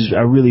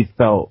really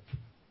felt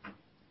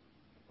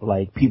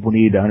like people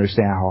needed to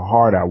understand how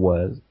hard I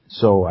was.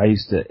 So I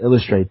used to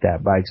illustrate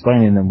that by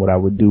explaining them what I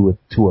would do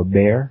to a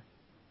bear.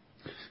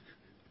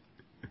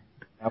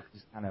 I would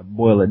just kind of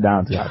boil it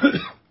down to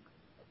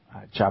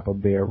I chop a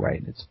bear right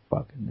in its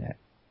fucking neck.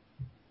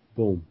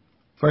 Boom.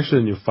 Fresher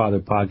Than Your Father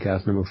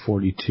podcast number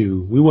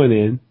 42. We went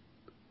in,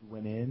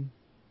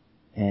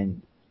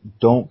 and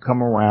don't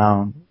come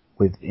around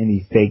with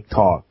any fake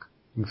talk.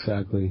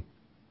 Exactly.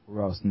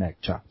 Or else neck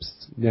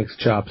chops. Neck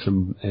chops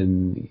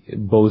and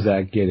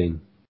Bozak getting.